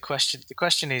guess the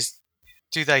question is,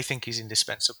 do they think he's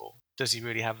indispensable? Does he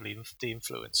really have the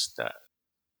influence that,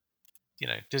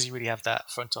 does he really have that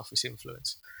front office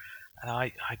influence? And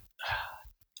I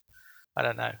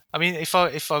don't know. I mean, if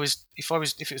it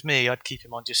was me, I'd keep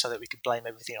him on just so that we could blame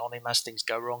everything on him as things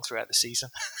go wrong throughout the season.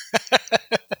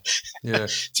 Yeah.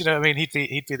 Do you know what I mean?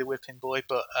 He'd be the whipping boy,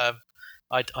 but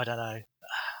I don't know.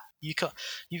 You've got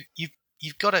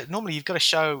to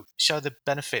show the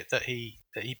benefit that he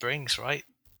brings, right?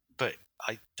 But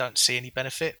I don't see any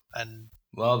benefit. And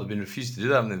well, they've been refused to do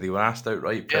that, haven't they? They were asked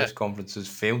outright press conferences,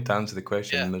 failed to answer the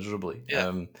question miserably.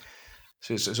 Yeah.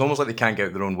 So it's almost like they can't get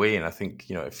out their own way, and I think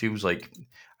it feels like,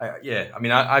 I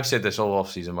mean, I've said this all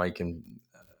off season, Mike. And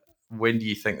when do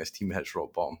you think this team hits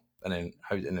rock bottom, and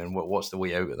then what's the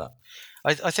way out of that?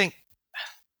 I think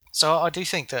so. I do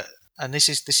think that, and this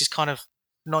is kind of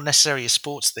not necessarily a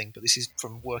sports thing, but this is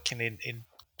from working in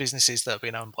businesses that have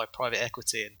been owned by private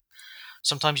equity, and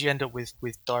sometimes you end up with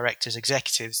directors,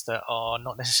 executives that are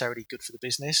not necessarily good for the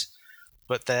business,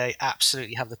 but they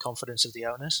absolutely have the confidence of the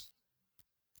owners.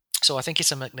 So I think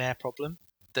it's a McNair problem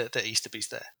that Easterby's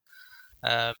there.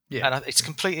 And it's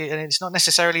completely, and it's not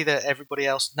necessarily that everybody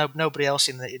else, nobody else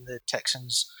in the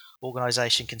Texans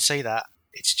organization can see that.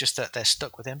 It's just that they're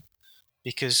stuck with him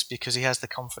because he has the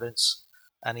confidence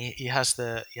and he has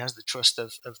the trust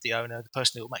of the owner, the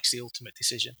person who makes the ultimate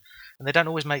decision. And they don't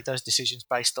always make those decisions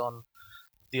based on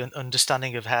the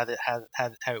understanding of how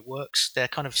it works. They're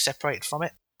kind of separated from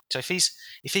it. So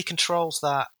if he controls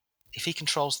that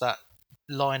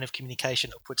line of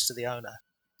communication upwards to the owner,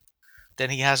 then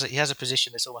he has a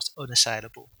position that's almost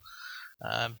unassailable.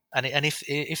 And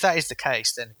if that is the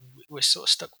case, then we're sort of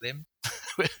stuck with him.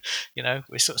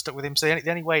 We're sort of stuck with him. So the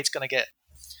only way he's going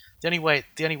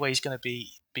to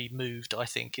be moved, I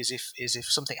think, is if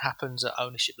something happens at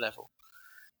ownership level,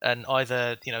 and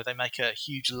either they make a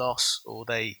huge loss, or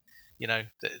they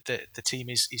the team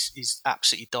is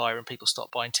absolutely dire and people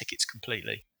stop buying tickets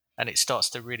completely, and it starts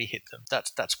to really hit them.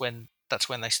 That's when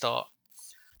they start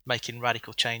making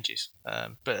radical changes.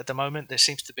 But at the moment, there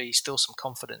seems to be still some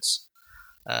confidence.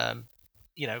 A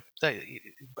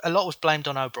lot was blamed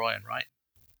on O'Brien, right?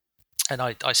 And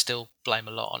I still blame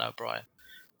a lot on O'Brien.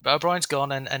 But O'Brien's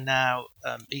gone, and now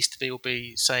Easterby will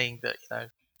be saying that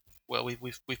well,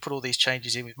 we've put all these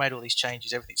changes in, we've made all these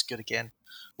changes, everything's good again,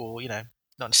 or not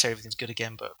necessarily everything's good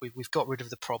again, but we've got rid of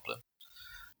the problem,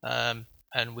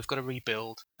 and we've got to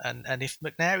rebuild. And if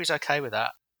McNair is okay with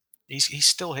that, he's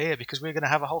still here, because we're going to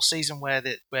have a whole season where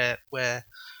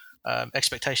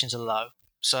expectations are low.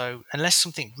 So unless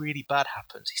something really bad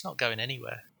happens, he's not going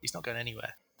anywhere.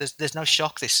 There's no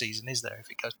shock this season, is there? If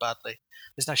it goes badly,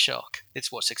 there's no shock.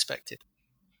 It's what's expected.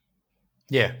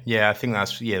 Yeah, I think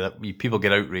that's that people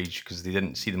get outraged because they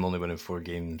didn't see them only winning 4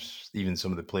 games. Even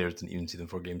some of the players didn't even see them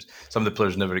 4 games. Some of the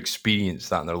players never experienced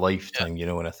that in their lifetime,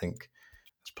 and I think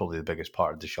that's probably the biggest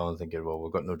part of Deshaun thinking, well,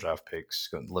 we've got no draft picks,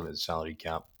 got limited salary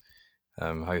cap.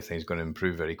 How are things going to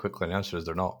improve very quickly? And the answer is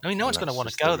they're not. I mean, no one's going to want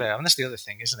to go there. I mean, that's the other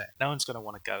thing, isn't it? No one's going to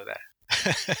want to go there.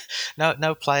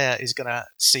 No player is going to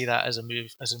see that as a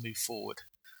move forward,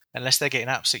 unless they're getting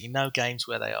absolutely no games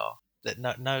where they are. That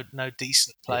no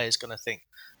decent player is going to think,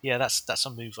 that's a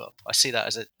move up. I see that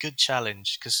as a good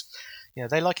challenge, because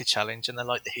they like a challenge and they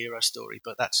like the hero story,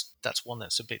 but that's one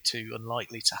that's a bit too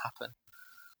unlikely to happen.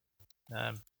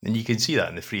 And you can see that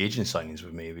in the free agent signings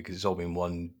with me, because it's all been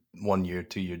 1 year,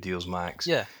 2 year deals max.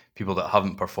 Yeah. People that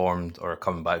haven't performed or are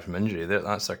coming back from injury,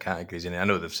 that's their categories. And I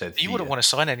know they've said you wouldn't want to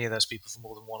sign any of those people for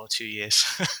more than 1 or 2 years.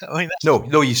 I mean,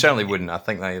 no, you certainly wouldn't. I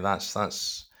think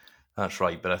that's That's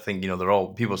right, but I think they're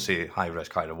all people say high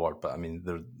risk, high reward, but I mean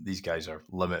these guys are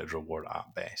limited reward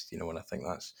at best. And I think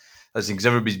that's because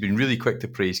everybody's been really quick to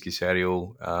praise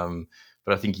Caserio,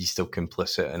 but I think he's still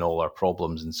complicit in all our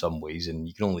problems in some ways, and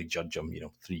you can only judge him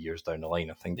 3 years down the line.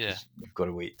 I think you've got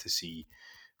to wait to see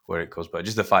where it goes. But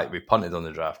just the fact we punted on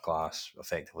the draft class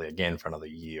effectively again for another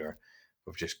year.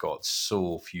 We've just got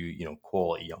so few,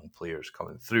 quality young players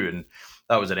coming through. And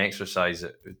that was an exercise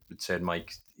that said,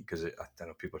 Mike, because I don't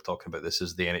know, people are talking about this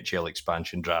as the NHL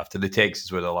expansion draft. And the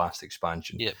Texans were the last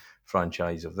expansion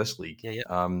franchise of this league.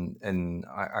 And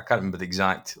I can't remember the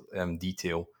exact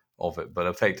detail of it, but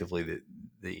effectively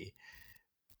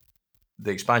the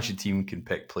expansion team can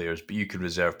pick players, but you can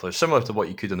reserve players. Similar to what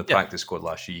you could on the practice squad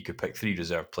last year, you could pick 3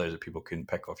 reserve players that people couldn't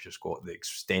pick off your squad, the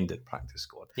extended practice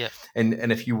squad.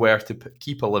 And if you were to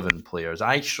keep 11 players,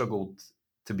 I struggled,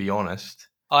 to be honest.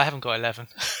 I haven't got 11.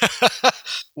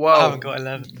 Well, I haven't got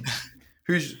 11.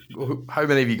 How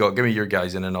many have you got? Give me your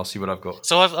guys, and then I'll see what I've got.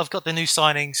 So I've got the new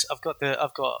signings. I've got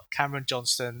Cameron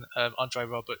Johnston, Andre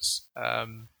Roberts,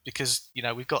 because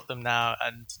we've got them now,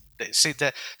 and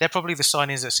they're probably the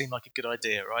signings that seem like a good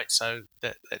idea, right? So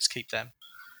let's keep them.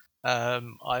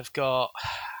 I've got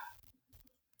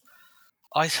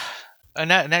and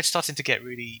now it's starting to get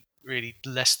really, really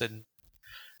less than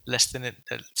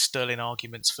sterling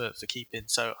arguments for keeping.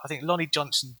 So I think Lonnie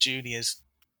Johnson Jr. is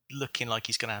looking like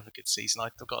he's going to have a good season.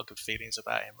 I've got good feelings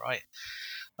about him, right?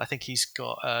 I think he's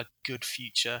got a good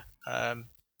future.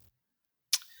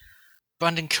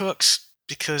 Brandon Cooks,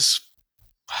 because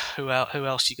who else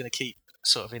are you going to keep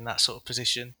sort of in that sort of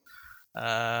position?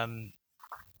 I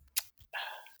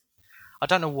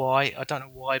don't know why,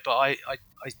 but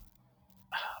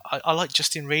I like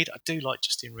Justin Reed. I do like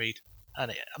Justin Reed,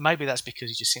 and maybe that's because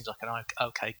he just seems like an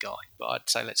okay guy. But I'd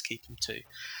say let's keep him too.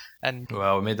 And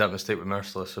well, we made that mistake with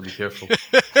Merciless, so be careful.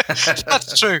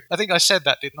 That's true. I think I said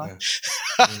that, didn't I?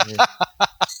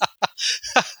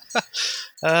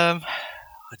 Yeah.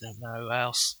 I don't know who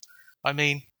else. I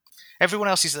mean, everyone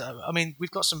else is. I mean,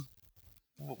 we've got some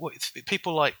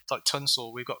people like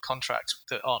Tunsil. We've got contracts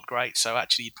that aren't great, so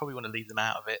actually, you'd probably want to leave them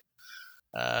out of it.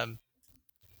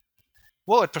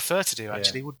 What I'd prefer to do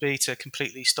actually would be to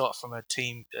completely start from a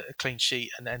clean sheet,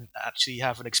 and then actually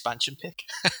have an expansion pick.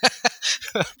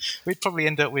 We'd probably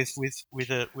end up with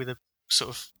a sort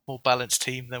of more balanced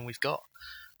team than we've got.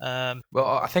 Well,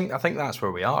 I think that's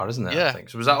where we are, isn't it? Yeah. I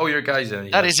think. So was that all your guys in?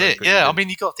 That is it. Yeah. I mean,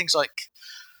 you got things like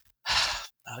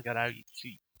I don't know.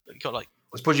 You got like.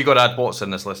 I suppose you got to add Watson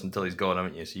in this list until he's gone,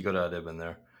 haven't you? So you got to add him in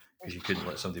there because you couldn't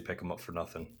let somebody pick him up for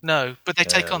nothing. No, but they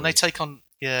take on.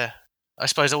 Yeah. I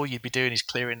suppose all you'd be doing is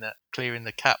clearing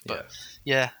the cap, but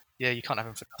yeah, you can't have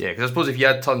him for nothing. Yeah, because I suppose if you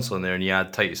had Tunsil in there and you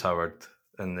had Titus Howard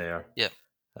in there,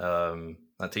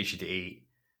 that takes you to 8.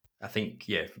 I think,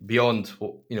 beyond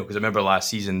what, because I remember last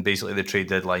season, basically the trade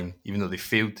deadline, even though they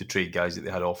failed to trade guys that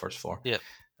they had offers for. Yeah.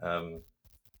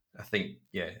 I think,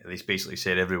 they basically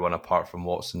said everyone apart from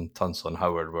Watson, Tunsil, and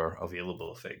Howard were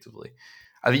available effectively.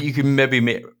 I think you can maybe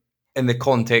make, in the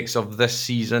context of this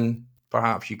season,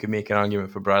 perhaps you could make an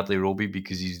argument for Bradley Roby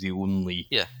because he's the only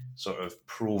sort of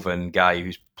proven guy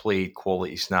who's played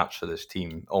quality snaps for this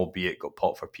team, albeit got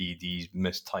popped for PEDs,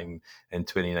 missed time in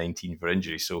 2019 for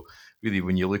injury. So really,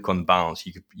 when you look on balance,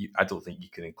 I don't think you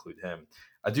can include him.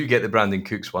 I do get the Brandon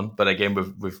Cooks one, but again,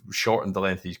 we've shortened the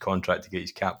length of his contract to get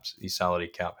his salary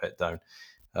cap hit down.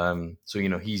 So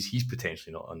he's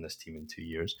potentially not on this team in 2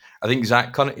 years. I think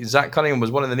Zach Cunningham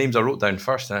was one of the names I wrote down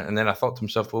first, and then I thought to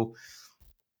myself, well,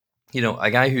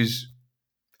 a guy who's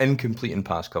incomplete in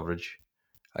pass coverage,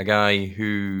 a guy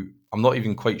who I'm not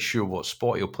even quite sure what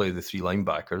spot he'll play the 3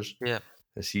 linebackers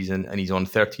this season, and he's on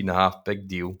 13.5, big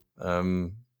deal.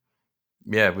 Would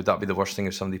that be the worst thing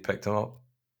if somebody picked him up?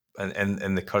 And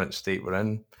in the current state we're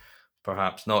in,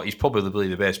 perhaps not. He's probably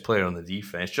the best player on the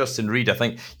defense. Justin Reed, I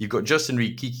think you've got Justin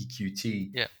Reed, Kiki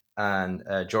QT,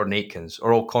 and Jordan Aikens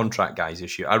are all contract guys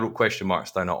this year. I wrote question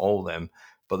marks down at all of them,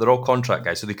 but they're all contract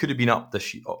guys, so they could have been up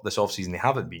this offseason. They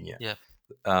haven't been yet. Yeah.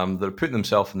 They're putting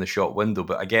themselves in the shop window,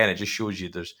 but again, it just shows you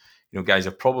there's guys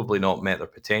have probably not met their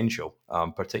potential.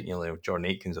 Particularly Jordan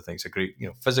Aikens, I think, is a great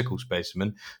physical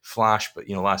specimen, flash, but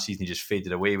last season he just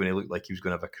faded away when he looked like he was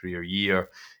going to have a career year.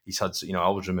 He's had I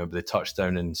always remember the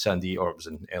touchdown in or it was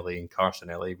in LA, in Carson,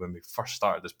 LA, when we first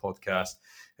started this podcast.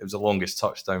 It was the longest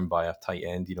touchdown by a tight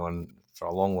end, and for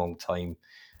a long, long time,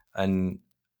 and.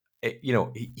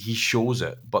 He shows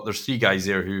it, but there's 3 guys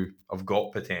there who have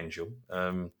got potential,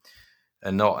 and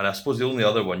I suppose the only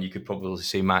other one you could probably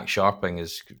say Max Sharping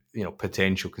is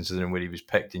potential considering where he was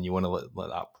picked, and you want to let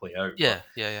that play out. Yeah.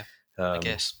 I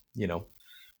guess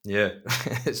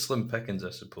it's slim pickings, I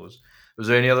suppose. Was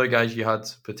there any other guys you had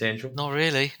potential? Not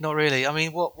really. I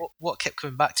mean, what kept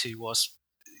coming back to was,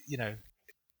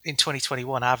 in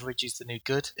 2021, average is the new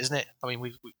good, isn't it? I mean,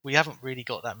 we haven't really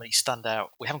got that many standout.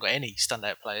 We haven't got any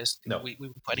standout players. No. We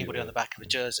wouldn't put anybody on the back of a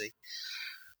jersey.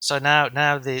 So now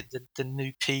the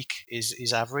new peak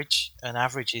is average, and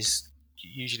average is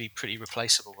usually pretty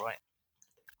replaceable, right?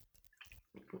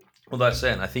 Well, that's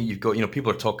it. And I think you've got,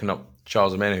 people are talking up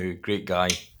Charles Omenihu, great guy.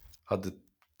 Had the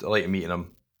delight of meeting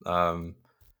him.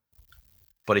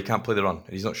 But he can't play the run.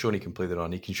 He's not showing he can play the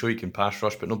run. He can show he can pass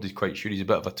rush, but nobody's quite sure. He's a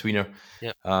bit of a tweener.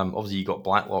 Yep. Obviously, you got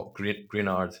Blacklock,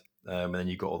 Greenard, and then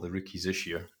you got all the rookies this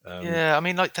year. I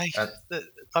mean, like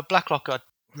Blacklock, I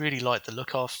really liked the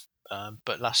look of,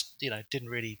 but didn't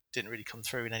really come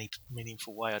through in any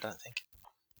meaningful way. I don't think.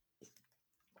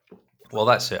 Well,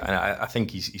 that's it. And I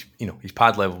think he's his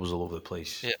pad level was all over the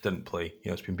place. Yep. Didn't play.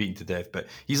 It's been beaten to death. But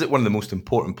he's like one of the most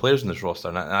important players in this roster,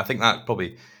 and I think that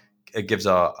probably it gives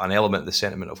an element of the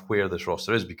sentiment of where this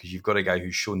roster is, because you've got a guy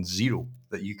who's shown zero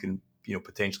that you can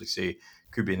potentially say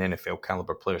could be an NFL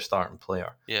caliber player, starting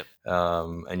player,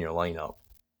 in your lineup,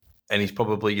 and he's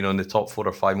probably in the top 4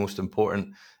 or 5 most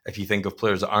important if you think of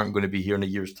players that aren't going to be here in a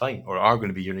year's time or are going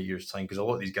to be here in a year's time, because a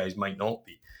lot of these guys might not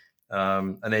be.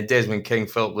 And then Desmond King,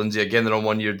 Philip Lindsay, again, they're on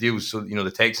 1-year deals, so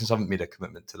the Texans haven't made a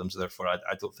commitment to them, so therefore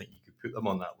I don't think you could put them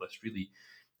on that list really.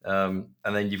 And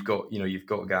then you've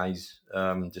got guys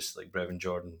just like Brevin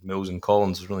Jordan, Mills, and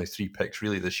Collins. There's only 3 picks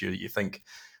really this year that you think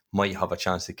might have a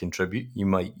chance to contribute. You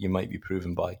might be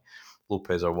proven by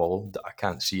Lopez or Waddle. I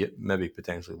can't see it. Maybe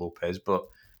potentially Lopez, but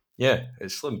yeah,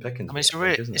 it's slim pickings. I mean,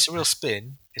 it's a real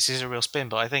spin. This is a real spin,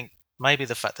 but I think maybe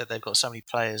the fact that they've got so many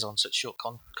players on such short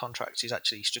contracts is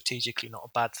actually strategically not a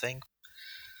bad thing.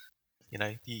 You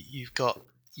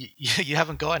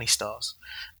haven't got any stars,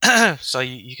 so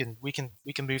we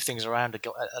can move things around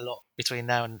a lot between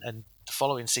now and the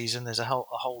following season. There's a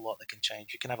whole lot that can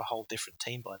change. You can have a whole different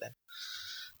team by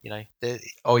then.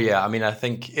 Oh yeah, I mean, I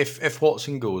think if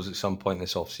Watson goes at some point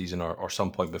this off season or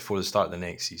some point before the start of the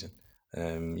next season,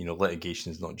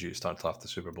 litigation is not due to start till after the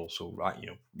Super Bowl. So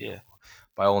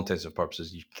by all intents and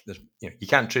purposes, you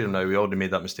can't trade him now. We already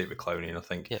made that mistake with Clowney, and I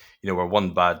think we're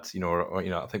one bad.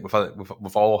 I think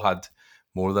we've all had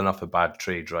more than enough of bad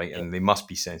trades, right? And they must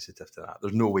be sensitive to that.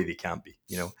 There's no way they can't be.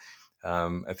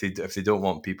 If they don't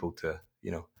want people to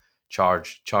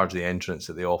charge the entrance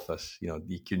at the office,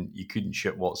 you couldn't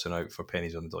ship Watson out for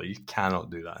pennies on the dollar. You cannot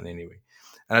do that in any way.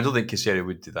 And I don't think Caserio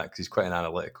would do that, because he's quite an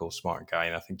analytical, smart guy,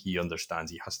 and I think he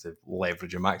understands he has to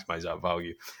leverage and maximize that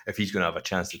value if he's going to have a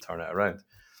chance to turn it around.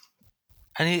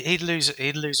 And he'd lose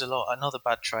a lot. Another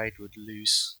bad trade would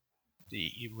lose.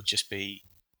 It would just be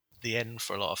the end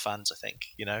for a lot of fans, I think.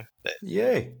 Yeah,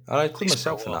 and I include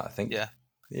myself in that. I think.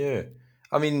 Yeah.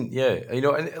 I mean,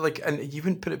 and you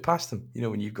wouldn't put it past them.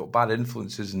 When you've got bad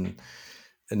influences and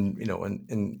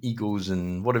egos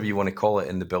and whatever you want to call it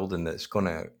in the building, that's going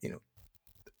to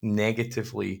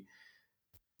negatively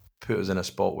put us in a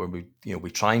spot where we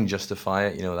try and justify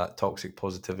it. That toxic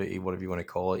positivity, whatever you want to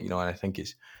call it. And I think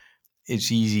it's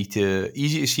easy to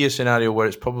see a scenario where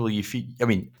it's probably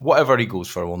whatever he goes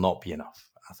for will not be enough.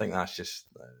 I think it's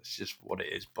just what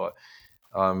it is. But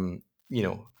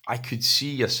I could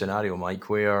see a scenario, Mike,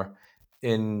 where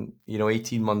in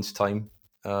 18 months' time,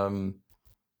 there's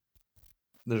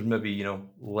maybe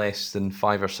less than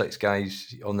 5 or 6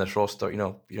 guys on this roster.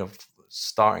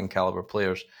 Starting caliber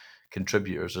players,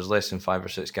 contributors. There's less than 5 or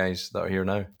 6 guys that are here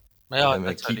now. Yeah,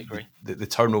 I totally agree. The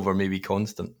turnover may be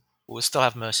constant. We'll still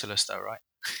have Merciless though, right?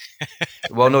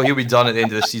 Well, no, he'll be done at the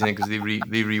end of the season because they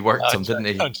reworked him, didn't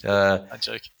he? I'm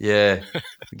joking. Yeah,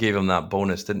 gave him that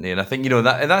bonus, didn't he? And I think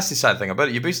that, and that's the sad thing about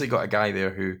it. You basically got a guy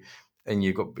there and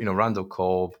you've got Randall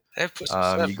Cobb. They've put some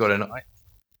service in, right?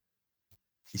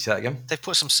 You say that again? They've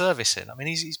put some service in. I mean,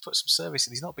 he's put some service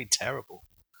in. He's not been terrible.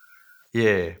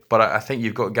 Yeah, but I think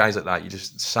you've got guys like that. You're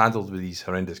just saddled with these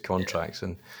horrendous contracts,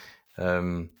 and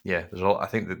there's a lot. I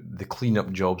think the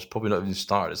cleanup job's probably not even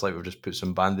started. It's like we've just put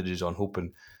some bandages on,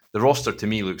 hoping. The roster to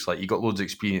me looks like you got loads of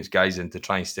experienced guys in to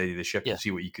try and steady the ship and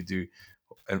see what you could do.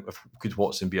 And could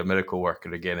Watson be a miracle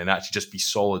worker again and actually just be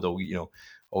solid all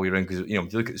year in? Because if you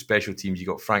look at the special teams, you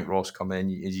got Frank Ross come in,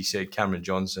 as you said, Cameron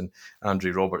Johnson,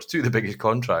 Andre Roberts. 2 of the biggest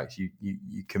contracts you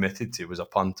committed to was a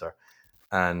punter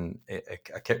and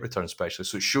a kick return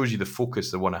specialist. So it shows you the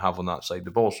focus they want to have on that side of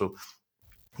the ball. So,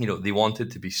 they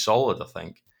wanted to be solid, I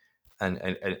think.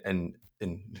 And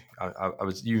I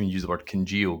was even use the word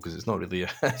congeal because it's not really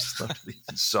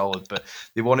solid, but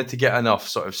they wanted to get enough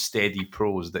sort of steady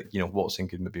pros that, Watson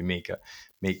could maybe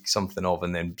make something of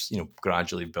and then,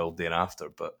 gradually build thereafter.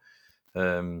 But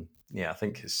I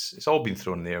think it's all been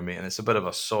thrown there, mate, and it's a bit of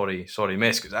a sorry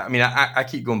mess. Because I mean, I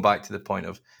keep going back to the point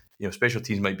of, special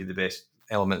teams might be the best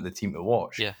element of the team to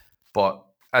watch, Yeah. but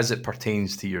as it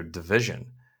pertains to your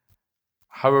division,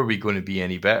 how are we going to be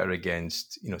any better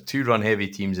against two run heavy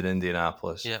teams in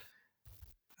Indianapolis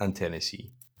and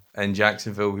Tennessee and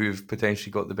Jacksonville, who've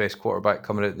potentially got the best quarterback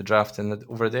coming out of the draft in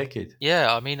over a decade?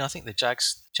 Yeah, I mean, I think the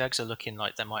Jags are looking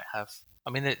like they might have. I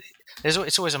mean,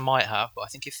 it's always a might have, but I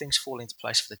think if things fall into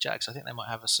place for the Jags, I think they might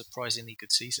have a surprisingly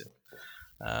good season.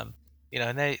 And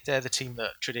they're the team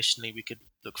that traditionally we could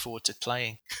look forward to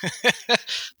playing.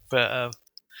 But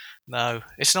no,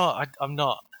 it's not. I'm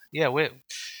not. Yeah,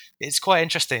 it's quite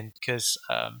interesting because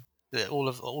all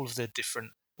of the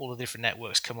different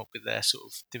networks come up with their sort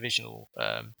of divisional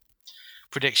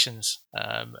predictions,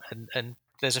 and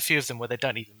there's a few of them where they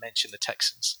don't even mention the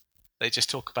Texans. They just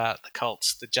talk about the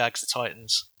Colts, the Jags, the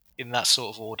Titans in that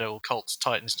sort of order, or Colts,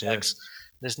 Titans, Jags. Yeah.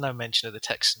 There's no mention of the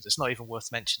Texans. It's not even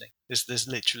worth mentioning. There's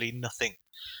literally nothing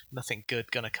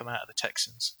good going to come out of the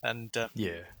Texans. And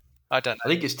I don't know. I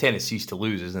think it's Tennessee's to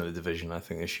lose, isn't it? The division. I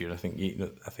think this year. I think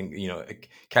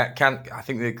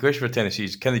the question for Tennessee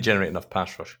is, can they generate enough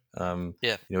pass rush?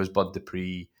 Is Bud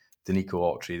Dupree, Danico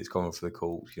Autry that's coming for the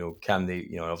Colts? Can they?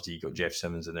 Obviously you got Jeff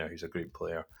Simmons in there, who's a great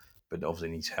player, but obviously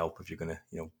needs help if you're going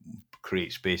to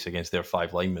create space against their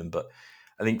 5 linemen. But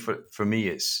I think for me,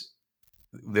 it's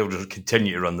they'll just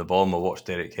continue to run the ball. And we'll watch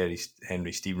Derek Henry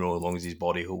steamroll as long as his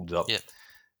body holds up.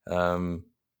 And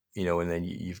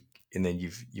then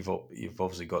you've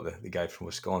obviously got the guy from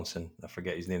Wisconsin. I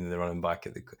forget his name. The running back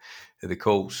at the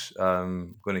Colts.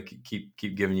 Going to keep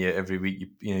giving you every week.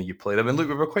 You play them. And look,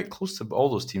 we were quite close to all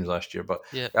those teams last year. But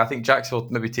I think Jacksonville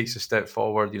maybe takes a step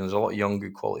forward. There's a lot of young,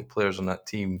 good quality players on that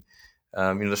team.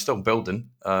 They're still building.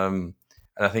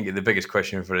 And I think the biggest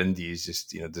question for Indy is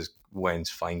just, does Wentz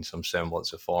find some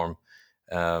semblance of form?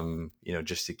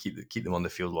 Just to keep them on the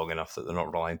field long enough that they're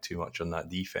not relying too much on that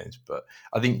defense. But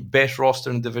I think best roster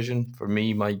in the division for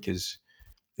me, Mike, is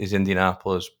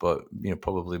Indianapolis, but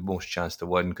probably most chance to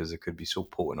win because they could be so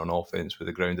potent on offense with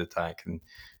the ground attack and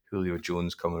Julio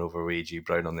Jones coming over with AJ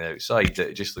Brown on the outside that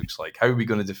it just looks like, how are we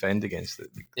going to defend against it?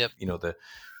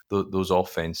 Those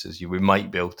offenses? We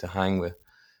might be able to hang with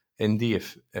Indy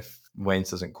if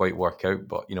Wentz doesn't quite work out,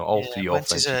 but all 3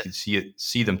 offenses, you can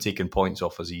see them taking points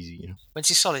off as easy. Wentz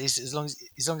is solid as long as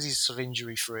he's sort of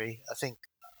injury free. I think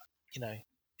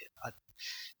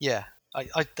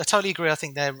I totally agree. I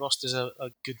think their rosters are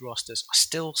good rosters. I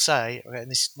still say, and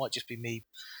this might just be me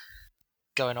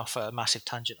going off at a massive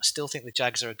tangent, I still think the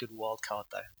Jags are a good wild card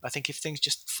though. I think if things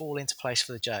just fall into place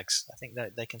for the Jags, I think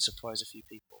that they can surprise a few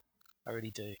people. I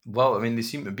really do. Well, I mean, they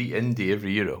seem to beat Indy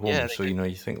every year at home, so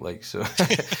you think like so.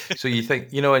 So you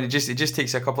think and it just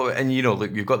takes a couple of, and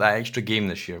look, you've got that extra game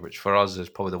this year, which for us is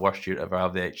probably the worst year to ever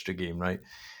have the extra game, right?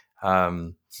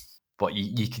 But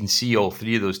you can see all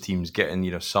 3 of those teams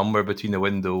getting somewhere between the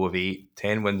window of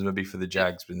 8-10 wins maybe for the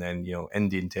Jags, and then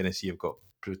Indy and Tennessee have got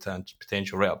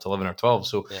potential right up to 11 or 12,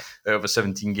 so out of a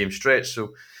 17 game stretch,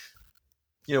 so.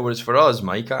 Whereas for us,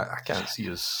 Mike, I can't see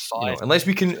us, unless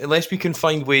we can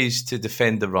find ways to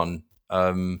defend the run.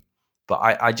 But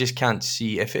I just can't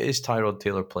see, if it is Tyrod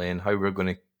Taylor playing, how we're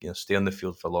going to stay on the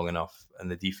field for long enough and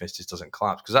the defense just doesn't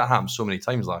collapse, because that happened so many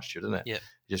times last year, didn't it? Yeah.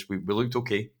 Just we looked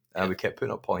okay, we kept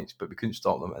putting up points, but we couldn't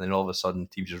stop them, and then all of a sudden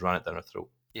teams just ran it down our throat.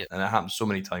 Yeah. And it happened so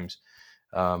many times.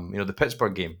 The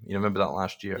Pittsburgh game, remember that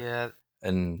last year? Yeah.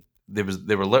 And they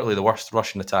were literally the worst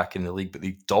rushing attack in the league, but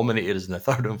they dominated us in the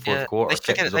 3rd and 4th quarter.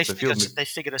 They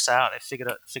figured us out. They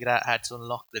figured out how to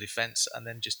unlock the defense, and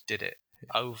then just did it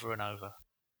over and over.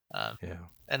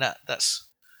 And that's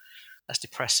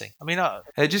depressing. I mean,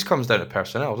 it just comes down to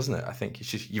personnel, doesn't it? I think it's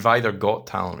just you've either got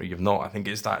talent or you've not. I think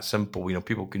it's that simple.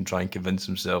 People can try and convince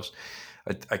themselves.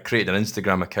 I created an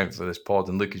Instagram account for this pod,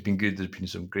 and look, it's been good. There's been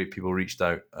some great people reached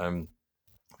out. But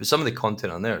some of the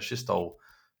content on there, it's just all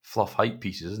fluff hype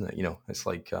pieces, isn't it? It's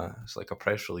like a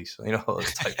press release, type,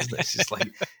 isn't it? It's just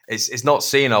like it's not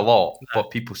saying a lot,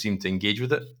 but people seem to engage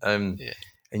with it. And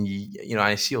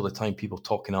I see all the time people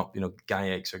talking up, guy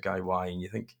X or guy Y, and you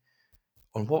think,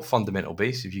 on what fundamental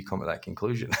basis have you come to that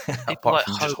conclusion? Apart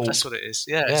from just hope, that's what it is.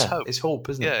 Yeah, it's hope. It's hope,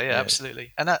 isn't it? Yeah,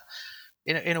 absolutely. And that,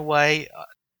 in a way,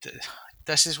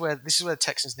 this is where the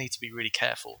Texans need to be really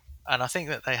careful. And I think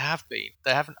that they have been.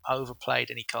 They haven't overplayed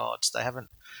any cards.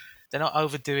 They're not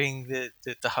overdoing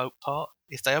the hope part.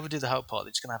 If they overdo the hope part,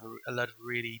 they're just going to have a load of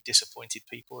really disappointed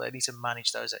people. They need to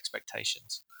manage those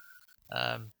expectations.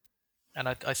 And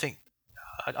I think,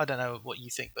 I don't know what you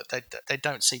think, but they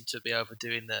don't seem to be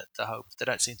overdoing the hope. They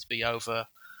don't seem to be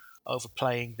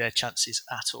overplaying their chances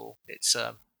at all. It's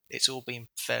it's all been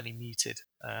fairly muted.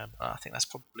 I think that's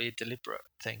probably a deliberate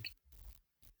thing.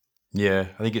 Yeah,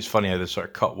 I think it's funny how they sort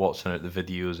of cut Watson out the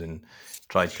videos and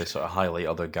tried to sort of highlight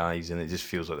other guys, and it just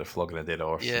feels like they're flogging a dead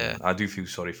horse. Yeah. And I do feel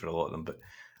sorry for a lot of them, but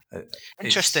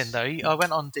interesting though. I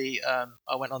went on the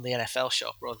NFL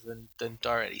shop rather than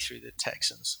directly through the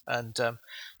Texans, and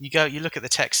you look at the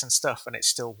Texan stuff, and it's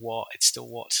still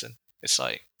Watson. It's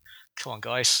like, come on,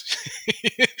 guys,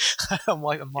 I'm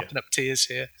mopping up tears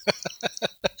here.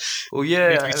 Well,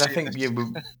 yeah, and I think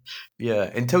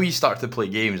until you start to play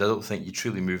games, I don't think you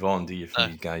truly move on, do you,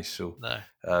 from these guys? So,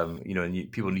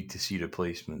 and people need to see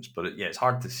replacements, but it's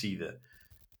hard to see that,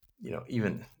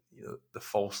 even the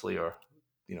falsely or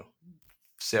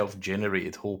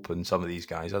self-generated hope in some of these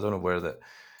guys. I don't know where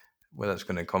that's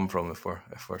going to come from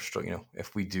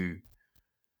if we do,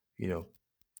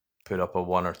 put up a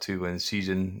 1 or 2 win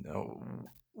season.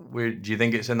 Where do you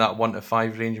think it's in that 1 to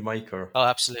 5 range, Mike? Or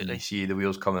absolutely. Can you see the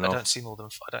wheels coming off? I don't see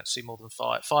more than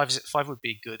 5. 5 would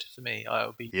be good for me. I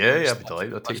would be. Yeah, I'd be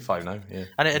delighted. I'll take 5 now. Yeah.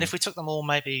 And if we took them all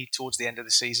maybe towards the end of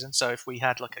the season, so if we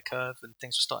had like a curve and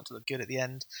things were starting to look good at the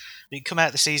end, we can come out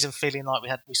of the season feeling like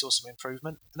we saw some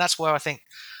improvement. And that's where I think,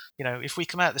 if we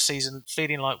come out of the season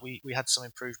feeling like we had some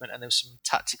improvement and there was some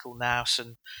tactical nous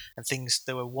and things,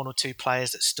 there were 1 or 2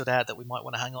 players that stood out that we might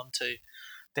want to hang on to,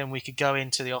 then we could go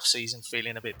into the off season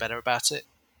feeling a bit better about it.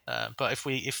 But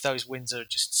if those wins are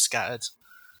just scattered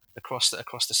across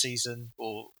the season,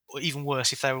 or even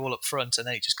worse, if they were all up front and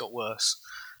then it just got worse,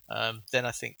 then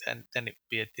I think then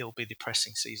it'll be a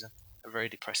depressing season, a very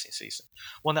depressing season,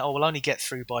 one that I will only get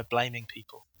through by blaming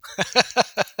people.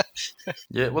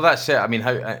 Yeah, well, that's it. I mean,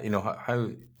 how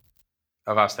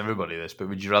I've asked everybody this, but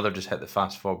would you rather just hit the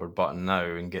fast forward button now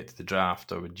and get to the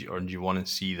draft, or do you want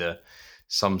to see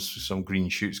some green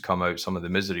shoots come out, some of the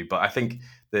misery? But I think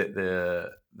the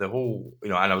whole,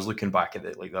 and I was looking back at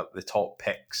the top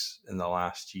picks in the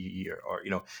last year, or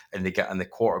and the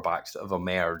quarterbacks that have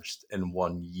emerged in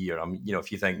 1 year. I mean,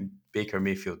 if you think Baker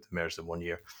Mayfield emerged in 1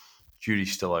 year,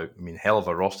 jury's still out. I mean, hell of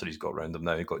a roster he's got around him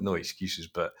now. He's got no excuses,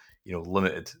 but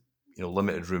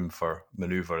limited room for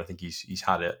maneuver. I think he's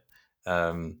had it.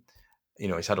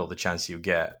 He's had all the chance he'll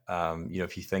get.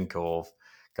 If you think of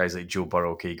guys like Joe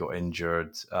Burrow, he got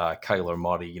injured, Kyler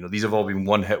Murray, these have all been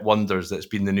one-hit wonders. That's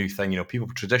been the new thing. People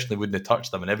traditionally wouldn't have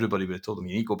touched them, and everybody would have told them,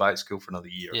 you need to go back to school for another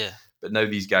year. Yeah. But now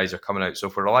these guys are coming out. So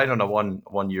if we're relying on a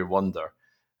one-year wonder,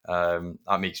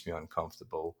 that makes me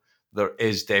uncomfortable. There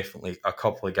is definitely a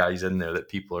couple of guys in there that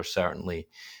people are certainly...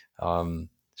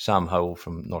 Sam Howell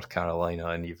from North Carolina,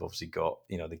 and you've obviously got,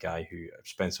 the guy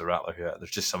Spencer Rattler, who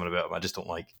there's just something about him I just don't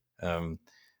like. And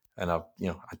I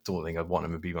don't think I'd want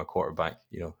him to be my quarterback,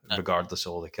 regardless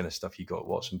of all the kind of stuff you got at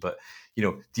Watson. But,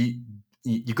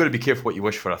 you've got to be careful what you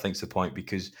wish for, I think is the point,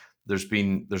 because there's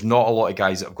not a lot of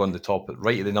guys that have gone to the top,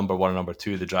 right at the number 1 and number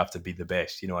 2 of the draft to be the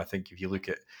best. I think if you look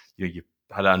at, you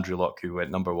had Andrew Luck who went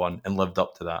number 1 and lived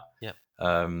up to that. Yeah.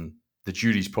 The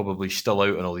jury's probably still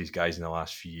out on all these guys in the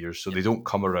last few years, so they don't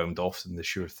come around often, the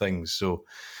sure things. So,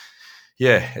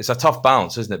 yeah, it's a tough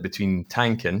balance, isn't it, between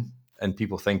tanking and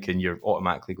people thinking you're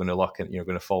automatically going to luck and you're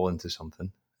going to fall into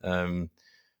something,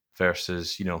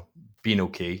 versus, being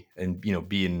okay and,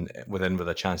 being with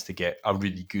a chance to get a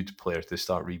really good player to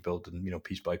start rebuilding,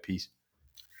 piece by piece.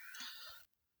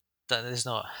 There's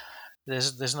not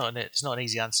an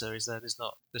easy answer, is there?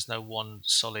 There's no one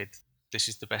solid, this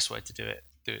is the best way to do it.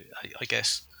 I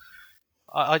guess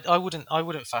I wouldn't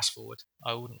fast forward.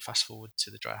 I wouldn't fast forward to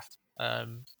the draft. I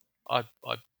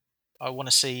want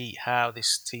to see how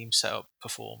this team setup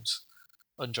performs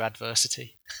under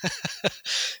adversity.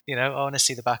 I want to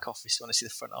see the back office. I want to see the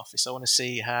front office. I want to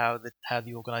see how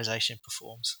the organisation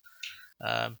performs.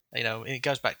 It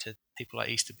goes back to people like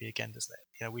Easterby again, doesn't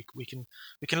it?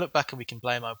 We can look back and we can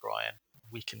blame O'Brien,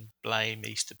 we can blame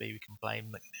Easterby, we can blame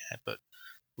McNair, but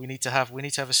we need to have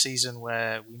a season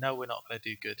where we know we're not going to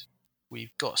do good.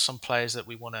 We've got some players that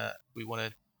we want to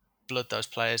blood those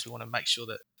players. We want to make sure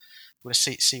that we want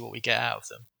to see what we get out of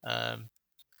them.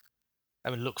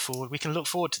 And we look forward. We can look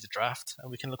forward to the draft, and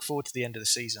we can look forward to the end of the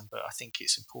season. But I think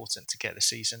it's important to get the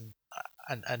season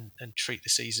and treat the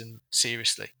season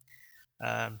seriously.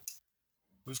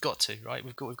 We've got to, right?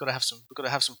 We've got to have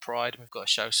some pride, and we've got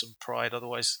to show some pride.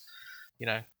 Otherwise,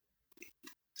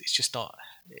 it's just not.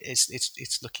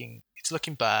 It's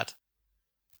looking bad.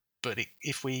 But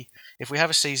if we have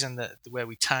a season where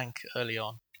we tank early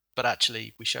on, but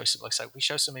actually we show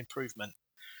some improvement,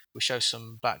 we show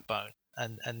some backbone,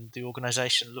 and the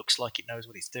organisation looks like it knows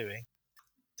what it's doing,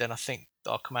 then I think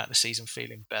I'll come out of the season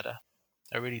feeling better.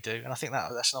 I really do, and I think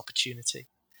that's an opportunity.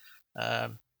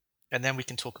 And then we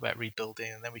can talk about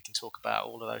rebuilding, and then we can talk about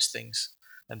all of those things.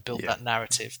 and build that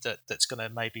narrative that's going to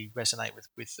maybe resonate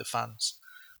with the fans.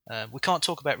 We can't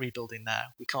talk about rebuilding now.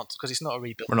 We can't, because it's not a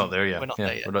rebuild. We're not there yet. We're not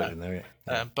there yet. We're not even there yet.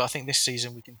 Yeah. But I think this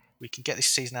season we can get this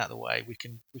season out of the way. We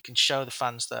can show the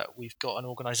fans that we've got an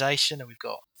organisation and we've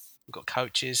got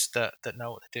coaches that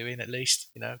know what they're doing. At least,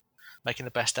 you know, making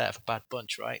the best out of a bad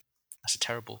bunch. Right? That's a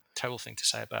terrible thing to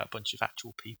say about a bunch of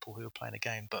actual people who are playing a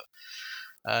game. But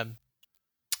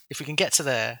if we can get to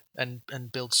there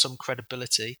and build some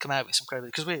credibility, come out with some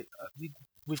credibility, because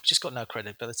we've just got no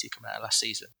credibility coming out of last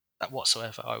season. That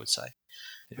whatsoever, I would say.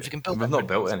 Yeah. If we can build, we've not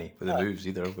built any with the moves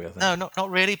either, have we? I think. No, not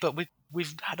really. But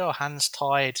we've had our hands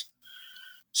tied,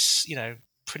 you know,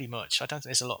 pretty much. I don't think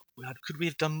there's a lot. Could we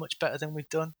have done much better than we've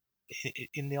done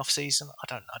in the off season?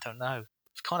 I don't know.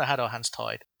 We've kind of had our hands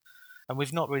tied, and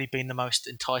we've not really been the most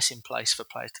enticing place for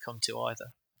players to come to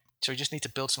either. So we just need to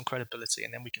build some credibility,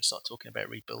 and then we can start talking about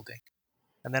rebuilding.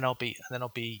 And then I'll be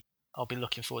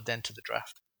looking forward then to the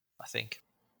draft, I think.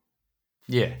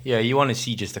 Yeah, you want to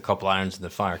see just a couple irons in the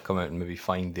fire come out and maybe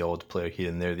find the odd player here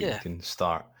and there that you can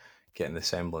start getting the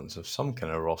semblance of some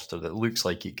kind of roster that looks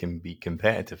like it can be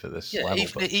competitive at this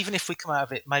level. Even if we come out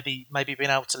of it, maybe being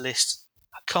able to list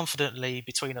confidently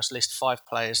between us, list 5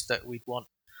 players that we'd want,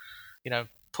 you know,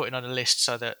 putting on a list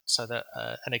so that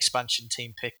an expansion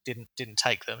team pick didn't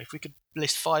take them. If we could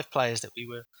list 5 players that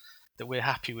we're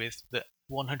happy with, that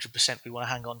 100% we want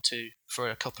to hang on to for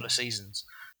a couple of seasons,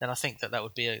 then I think that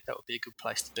would be a good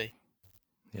place to be.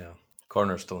 Yeah,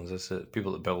 cornerstones. That's it.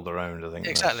 People that build around. I think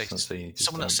exactly. That's you need to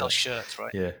someone that sells shirts,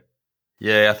 right?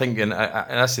 Yeah. I think, and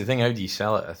that's the thing. How do you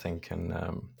sell it? I think. And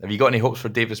have you got any hopes for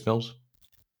Davis Mills?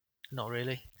 Not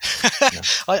really. No.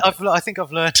 I think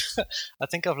I've learned. I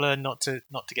think I've learned not to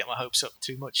get my hopes up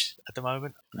too much at the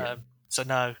moment. Yeah. So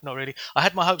no, not really. I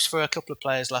had my hopes for a couple of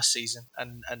players last season,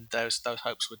 and those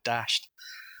hopes were dashed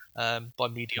by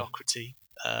mediocrity.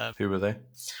 Who were they?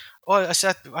 Well, I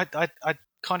said I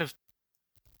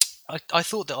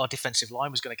thought that our defensive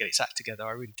line was going to get its act together.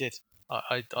 I really did.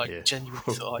 I genuinely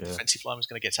thought our defensive line was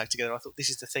going to get its act together. I thought this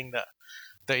is the thing that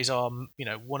is our, you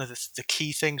know, one of the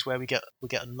key things where we get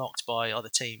unlocked by other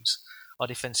teams, our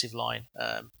defensive line.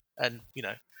 And you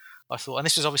know, I thought, and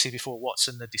this was obviously before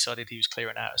Watson had decided he was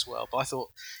clearing out as well. But I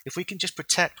thought if we can just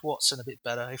protect Watson a bit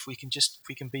better, if we can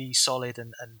be solid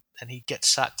and he gets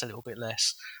sacked a little bit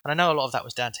less. And I know a lot of that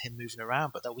was down to him moving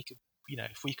around, but that we could, you know,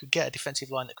 if we could get a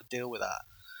defensive line that could deal with that,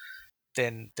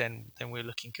 then we're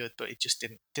looking good. But it just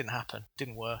didn't happen.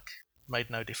 Didn't work. Made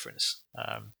no difference.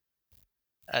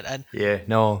 I drank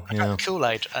the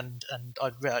Kool-Aid, and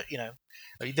I, you know,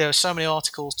 there are so many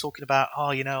articles talking about,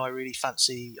 I really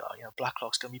fancy,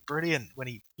 Blacklock's going to be brilliant when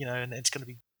he, you know, and it's going to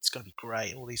be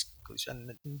great. All these,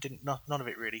 and none of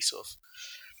it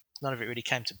really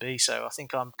came to be. So I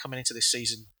think I'm coming into this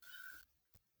season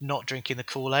not drinking the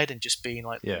Kool-Aid and just being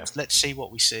like, let's see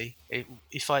what we see.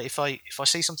 If I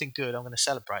see something good, I'm going to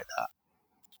celebrate that.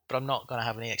 But I'm not going to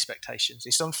have any expectations.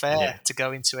 It's unfair to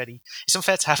go into it's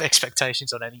unfair to have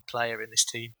expectations on any player in this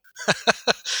team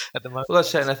at the moment. Well,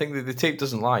 that's it. And I think the tape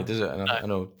doesn't lie, does it? And I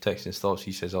know Texans Thoughts,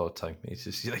 he says all the time. It's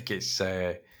just like it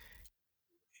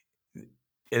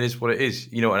is what it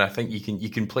is, you know. And I think you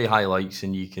can play highlights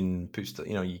and you can put,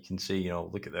 you can see,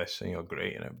 look at this, and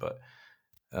great, But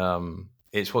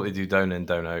it's what they do down in,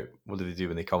 down out. What do they do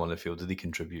when they come on the field? Do they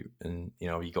contribute? And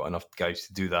you got enough guys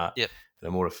to do that. Yep. In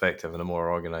a more effective and a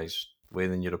more organised way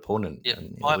than your opponent. Yeah,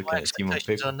 and, my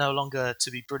expectations are no longer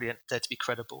to be brilliant; they're to be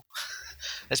credible.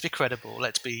 Let's be credible.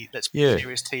 Let's be a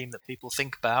serious team that people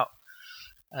think about.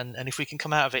 And if we can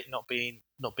come out of it not being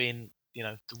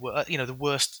the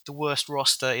worst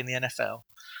roster in the NFL,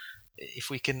 if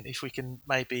we can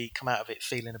maybe come out of it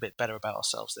feeling a bit better about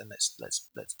ourselves, then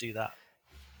let's do that.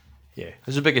 Yeah,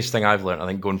 it's the biggest thing I've learned, I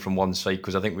think, going from one side,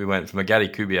 because I think we went from a Gary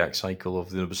Kubiak cycle of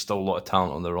there was still a lot of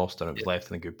talent on the roster and it was left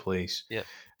in a good place. Yeah.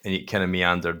 And it kind of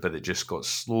meandered, but it just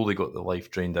slowly got the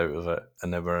life drained out of it,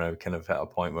 and then we're now kind of at a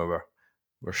point where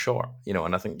we're short,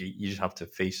 and I think you just have to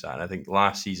face that. And I think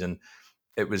last season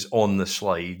it was on the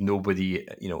slide, nobody,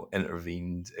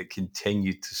 intervened, it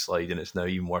continued to slide, and it's now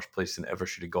even worse place than it ever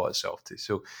should have got itself to.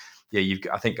 So yeah,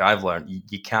 I think I've learned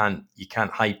you can't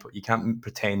hype, you can't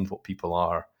pretend what people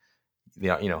are. They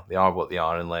are what they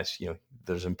are, unless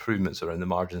there's improvements around the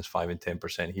margins, 5 and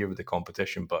 10% here with the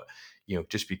competition. But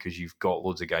just because you've got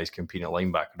loads of guys competing at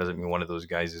linebacker doesn't mean one of those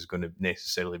guys is going to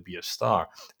necessarily be a star.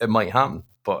 It might happen,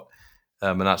 but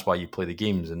and that's why you play the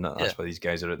games, and that's why these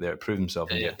guys are out there to prove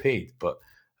themselves and get paid. But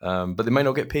they might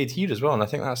not get paid here as well, and I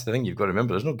think that's the thing you've got to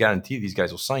remember. There's no guarantee these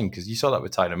guys will sign, because you saw that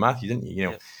with Tyrann Mathieu, didn't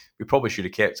you? We probably should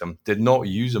have kept him, did not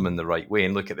use him in the right way.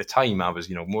 And look, at the time, I was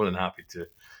more than happy to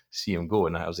see him go,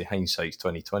 and that was the hindsight's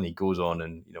 2020. Goes on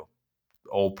and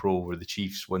All-Pro where the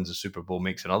Chiefs wins the Super Bowl,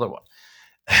 makes another one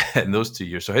in those 2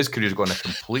 years. So his career's gone a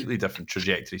completely different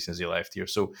trajectory since he left here.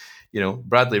 So,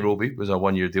 Bradley Roby was a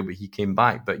 1-year deal, but he came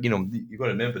back. But, you've got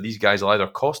to remember, these guys will either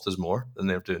cost us more than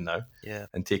they're doing now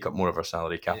and take up more of our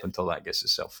salary cap until that gets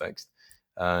itself fixed.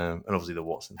 And obviously the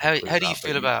Watson. How do you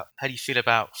feel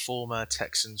about former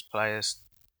Texans players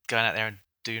going out there and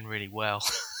doing really well?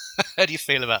 How do you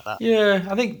feel about that? Yeah,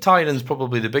 I think Tyron's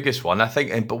probably the biggest one. I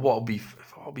think, but what'll be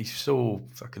so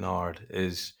fucking hard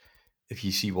is if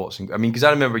you see Watson. I mean, because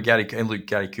I remember Gary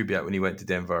Kubiak when he went to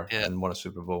Denver and won a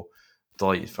Super Bowl.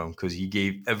 Delighted for him because he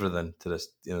gave everything to this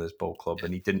ball club,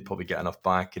 and he didn't probably get enough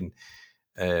back. And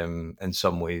in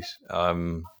some ways,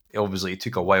 obviously it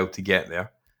took a while to get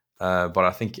there. But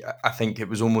I think it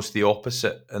was almost the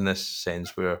opposite in this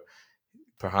sense, where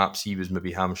perhaps he was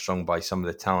maybe hamstrung by some of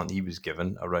the talent he was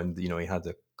given around. He had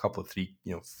a couple of three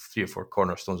or four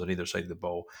cornerstones on either side of the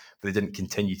ball, but they didn't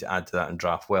continue to add to that and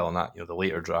draft well. And that the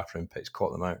later draft round picks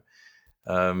caught them out.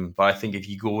 But I think if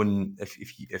you go and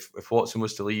if Watson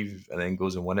was to leave and then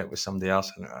goes and win it with somebody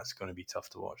else, that's going to be tough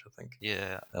to watch. I think.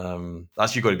 Yeah.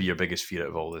 That's got to be your biggest fear out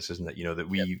of all this, isn't it? That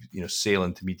we sail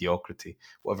into mediocrity,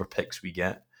 whatever picks we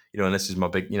get. And this is my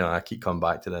big. I keep coming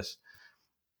back to this.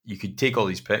 You could take all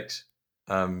these picks,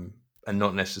 and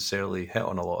not necessarily hit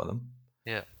on a lot of them.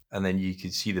 Yeah. And then you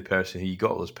could see the person who you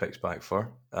got those picks back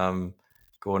for,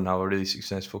 go and have a really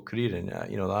successful career, and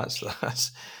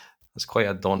that's quite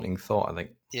a daunting thought, I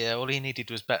think. Yeah, all he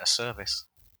needed was better service.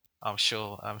 I'm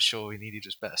sure he needed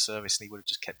was better service, and he would have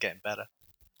just kept getting better.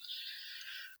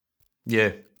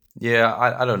 Yeah.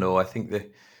 I don't know. I think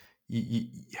that you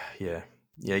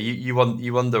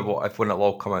wonder when it'll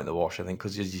all come out in the wash. I think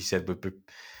because, as you said,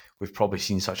 we've probably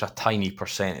seen such a tiny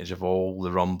percentage of all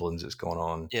the rumblings that's going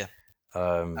on. Yeah.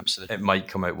 Absolutely. It might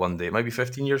come out one day. It might be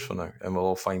 15 years from now, and we'll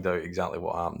all find out exactly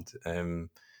what happened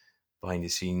behind the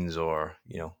scenes, or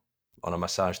on a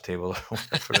massage table, or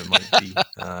whatever it might be.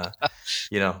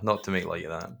 Not to make light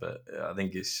of that, but I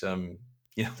think it's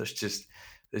there's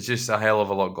just a hell of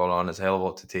a lot going on. It's a hell of a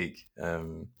lot to take,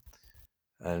 and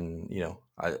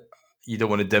you don't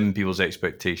want to dim people's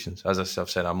expectations. As I've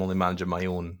said, I'm only managing my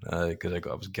own because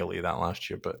I was guilty of that last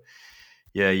year. But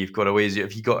yeah, you've got a ways.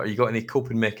 Have you got any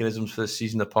coping mechanisms for this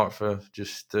season apart from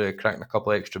just cracking a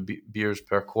couple of extra beers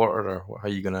per quarter, or how are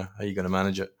you gonna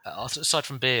manage it? Aside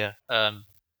from beer, I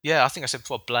think I said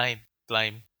before, blame.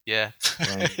 Yeah,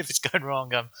 right. If it's going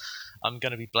wrong, I'm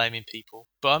going to be blaming people,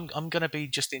 but I'm going to be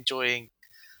just enjoying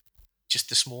just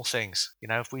the small things.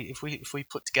 If we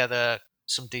put together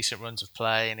some decent runs of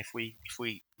play, and if we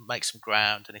make some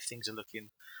ground, and if things are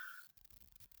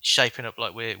shaping up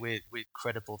like we're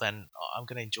credible, then I'm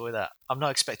going to enjoy that. I'm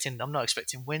not expecting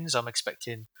wins. I'm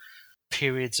expecting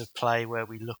periods of play where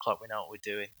we look like we know what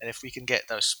we're doing, and if we can get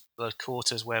those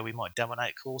quarters where we might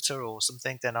dominate quarter or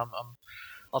something, then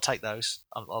I'll take those.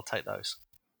 I'll take those.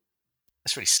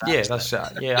 That's really sad. Yeah, that's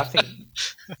I think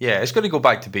it's going to go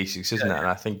back to basics, isn't it? And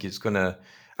I think it's going to.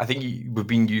 I think we've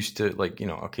been used to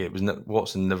okay, it was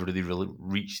Watson never really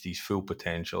reached his full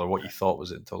potential, or what you thought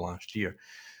was it until last year.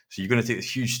 So you're going to take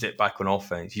this huge step back on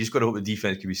offense. You just got to hope the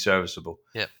defense can be serviceable.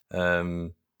 Yeah.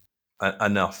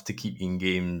 Enough to keep you in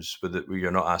games where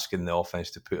you're not asking the offense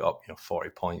to put up 40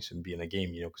 points and be in a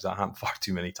game, because that happened far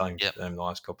too many times in the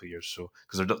last couple of years. So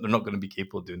because they're not going to be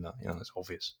capable of doing that, it's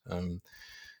obvious.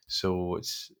 So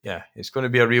it's going to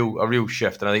be a real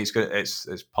shift, and I think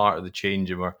it's part of the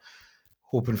change, and we're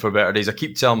hoping for better days. I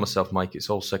keep telling myself, Mike, it's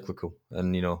all cyclical,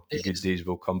 and the good days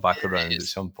will come back around at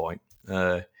some point.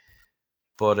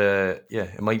 But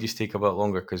it might just take a bit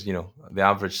longer because, the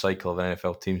average cycle of an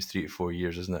NFL team is 3 to 4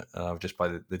 years, isn't it? Just by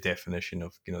the definition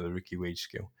of, the rookie wage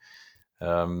scale.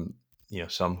 Some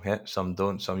hit, some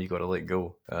don't, some you got to let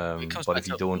go. But if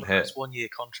you don't hit, it's 1 year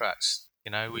contracts.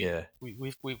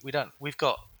 We've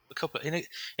got a couple in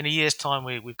a year's time.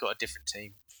 We've got a different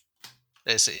team.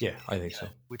 I think so.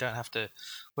 We don't have to.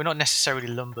 We're not necessarily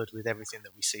lumbered with everything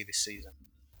that we see this season.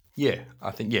 I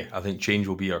think change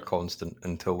will be our constant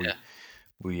until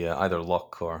we either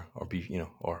luck or be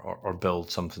or build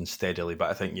something steadily.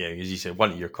 But I think as you said,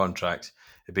 1 year contracts,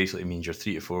 it basically means your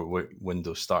 3 to 4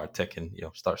 windows starts ticking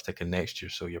next year.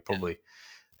 So you're probably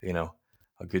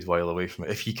a good while away from it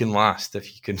if you can last,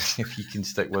 if you can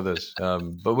stick with us.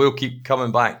 But we'll keep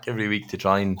coming back every week to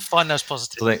try and find those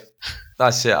positives.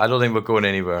 That's it. I don't think we're going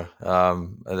anywhere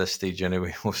at this stage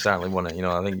anyway. We'll certainly want it.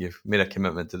 I think you've made a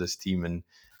commitment to this team, and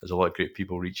there's a lot of great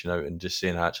people reaching out and just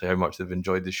saying actually how much they've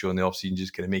enjoyed the show in the off-season,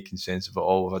 just kind of making sense of it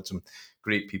all. We've had some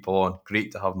great people on.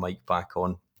 Great to have Mike back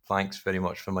on. Thanks very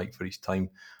much for Mike for his time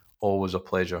always a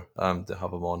pleasure to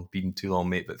have him on. Been too long,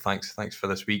 mate, but thanks for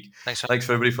this week. Thanks for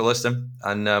everybody for listening,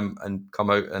 and come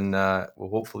out, and we'll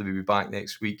hopefully be back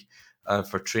next week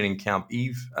for training camp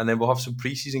eve, and then we'll have some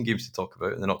pre-season games to talk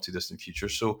about in the not too distant future.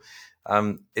 So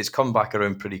it's come back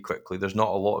around pretty quickly. There's not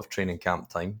a lot of training camp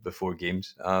time before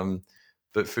games,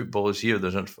 but football is here.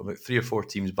 There's about 3 or 4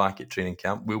 teams back at training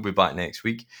camp. We'll be back next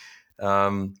week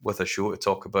with a show to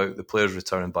talk about the players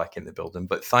returning back in the building.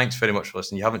 But thanks very much for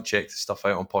listening. You haven't checked the stuff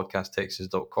out on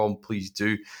podcasttexas.com. Please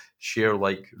do share,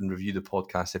 like, and review the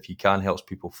podcast if you can. Helps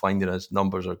people finding us.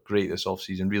 Numbers are great this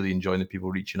off-season. Really enjoying the people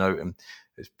reaching out, and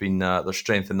it's been there's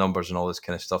strength in numbers and all this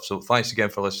kind of stuff. So thanks again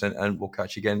for listening, and we'll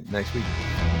catch you again next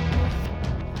week.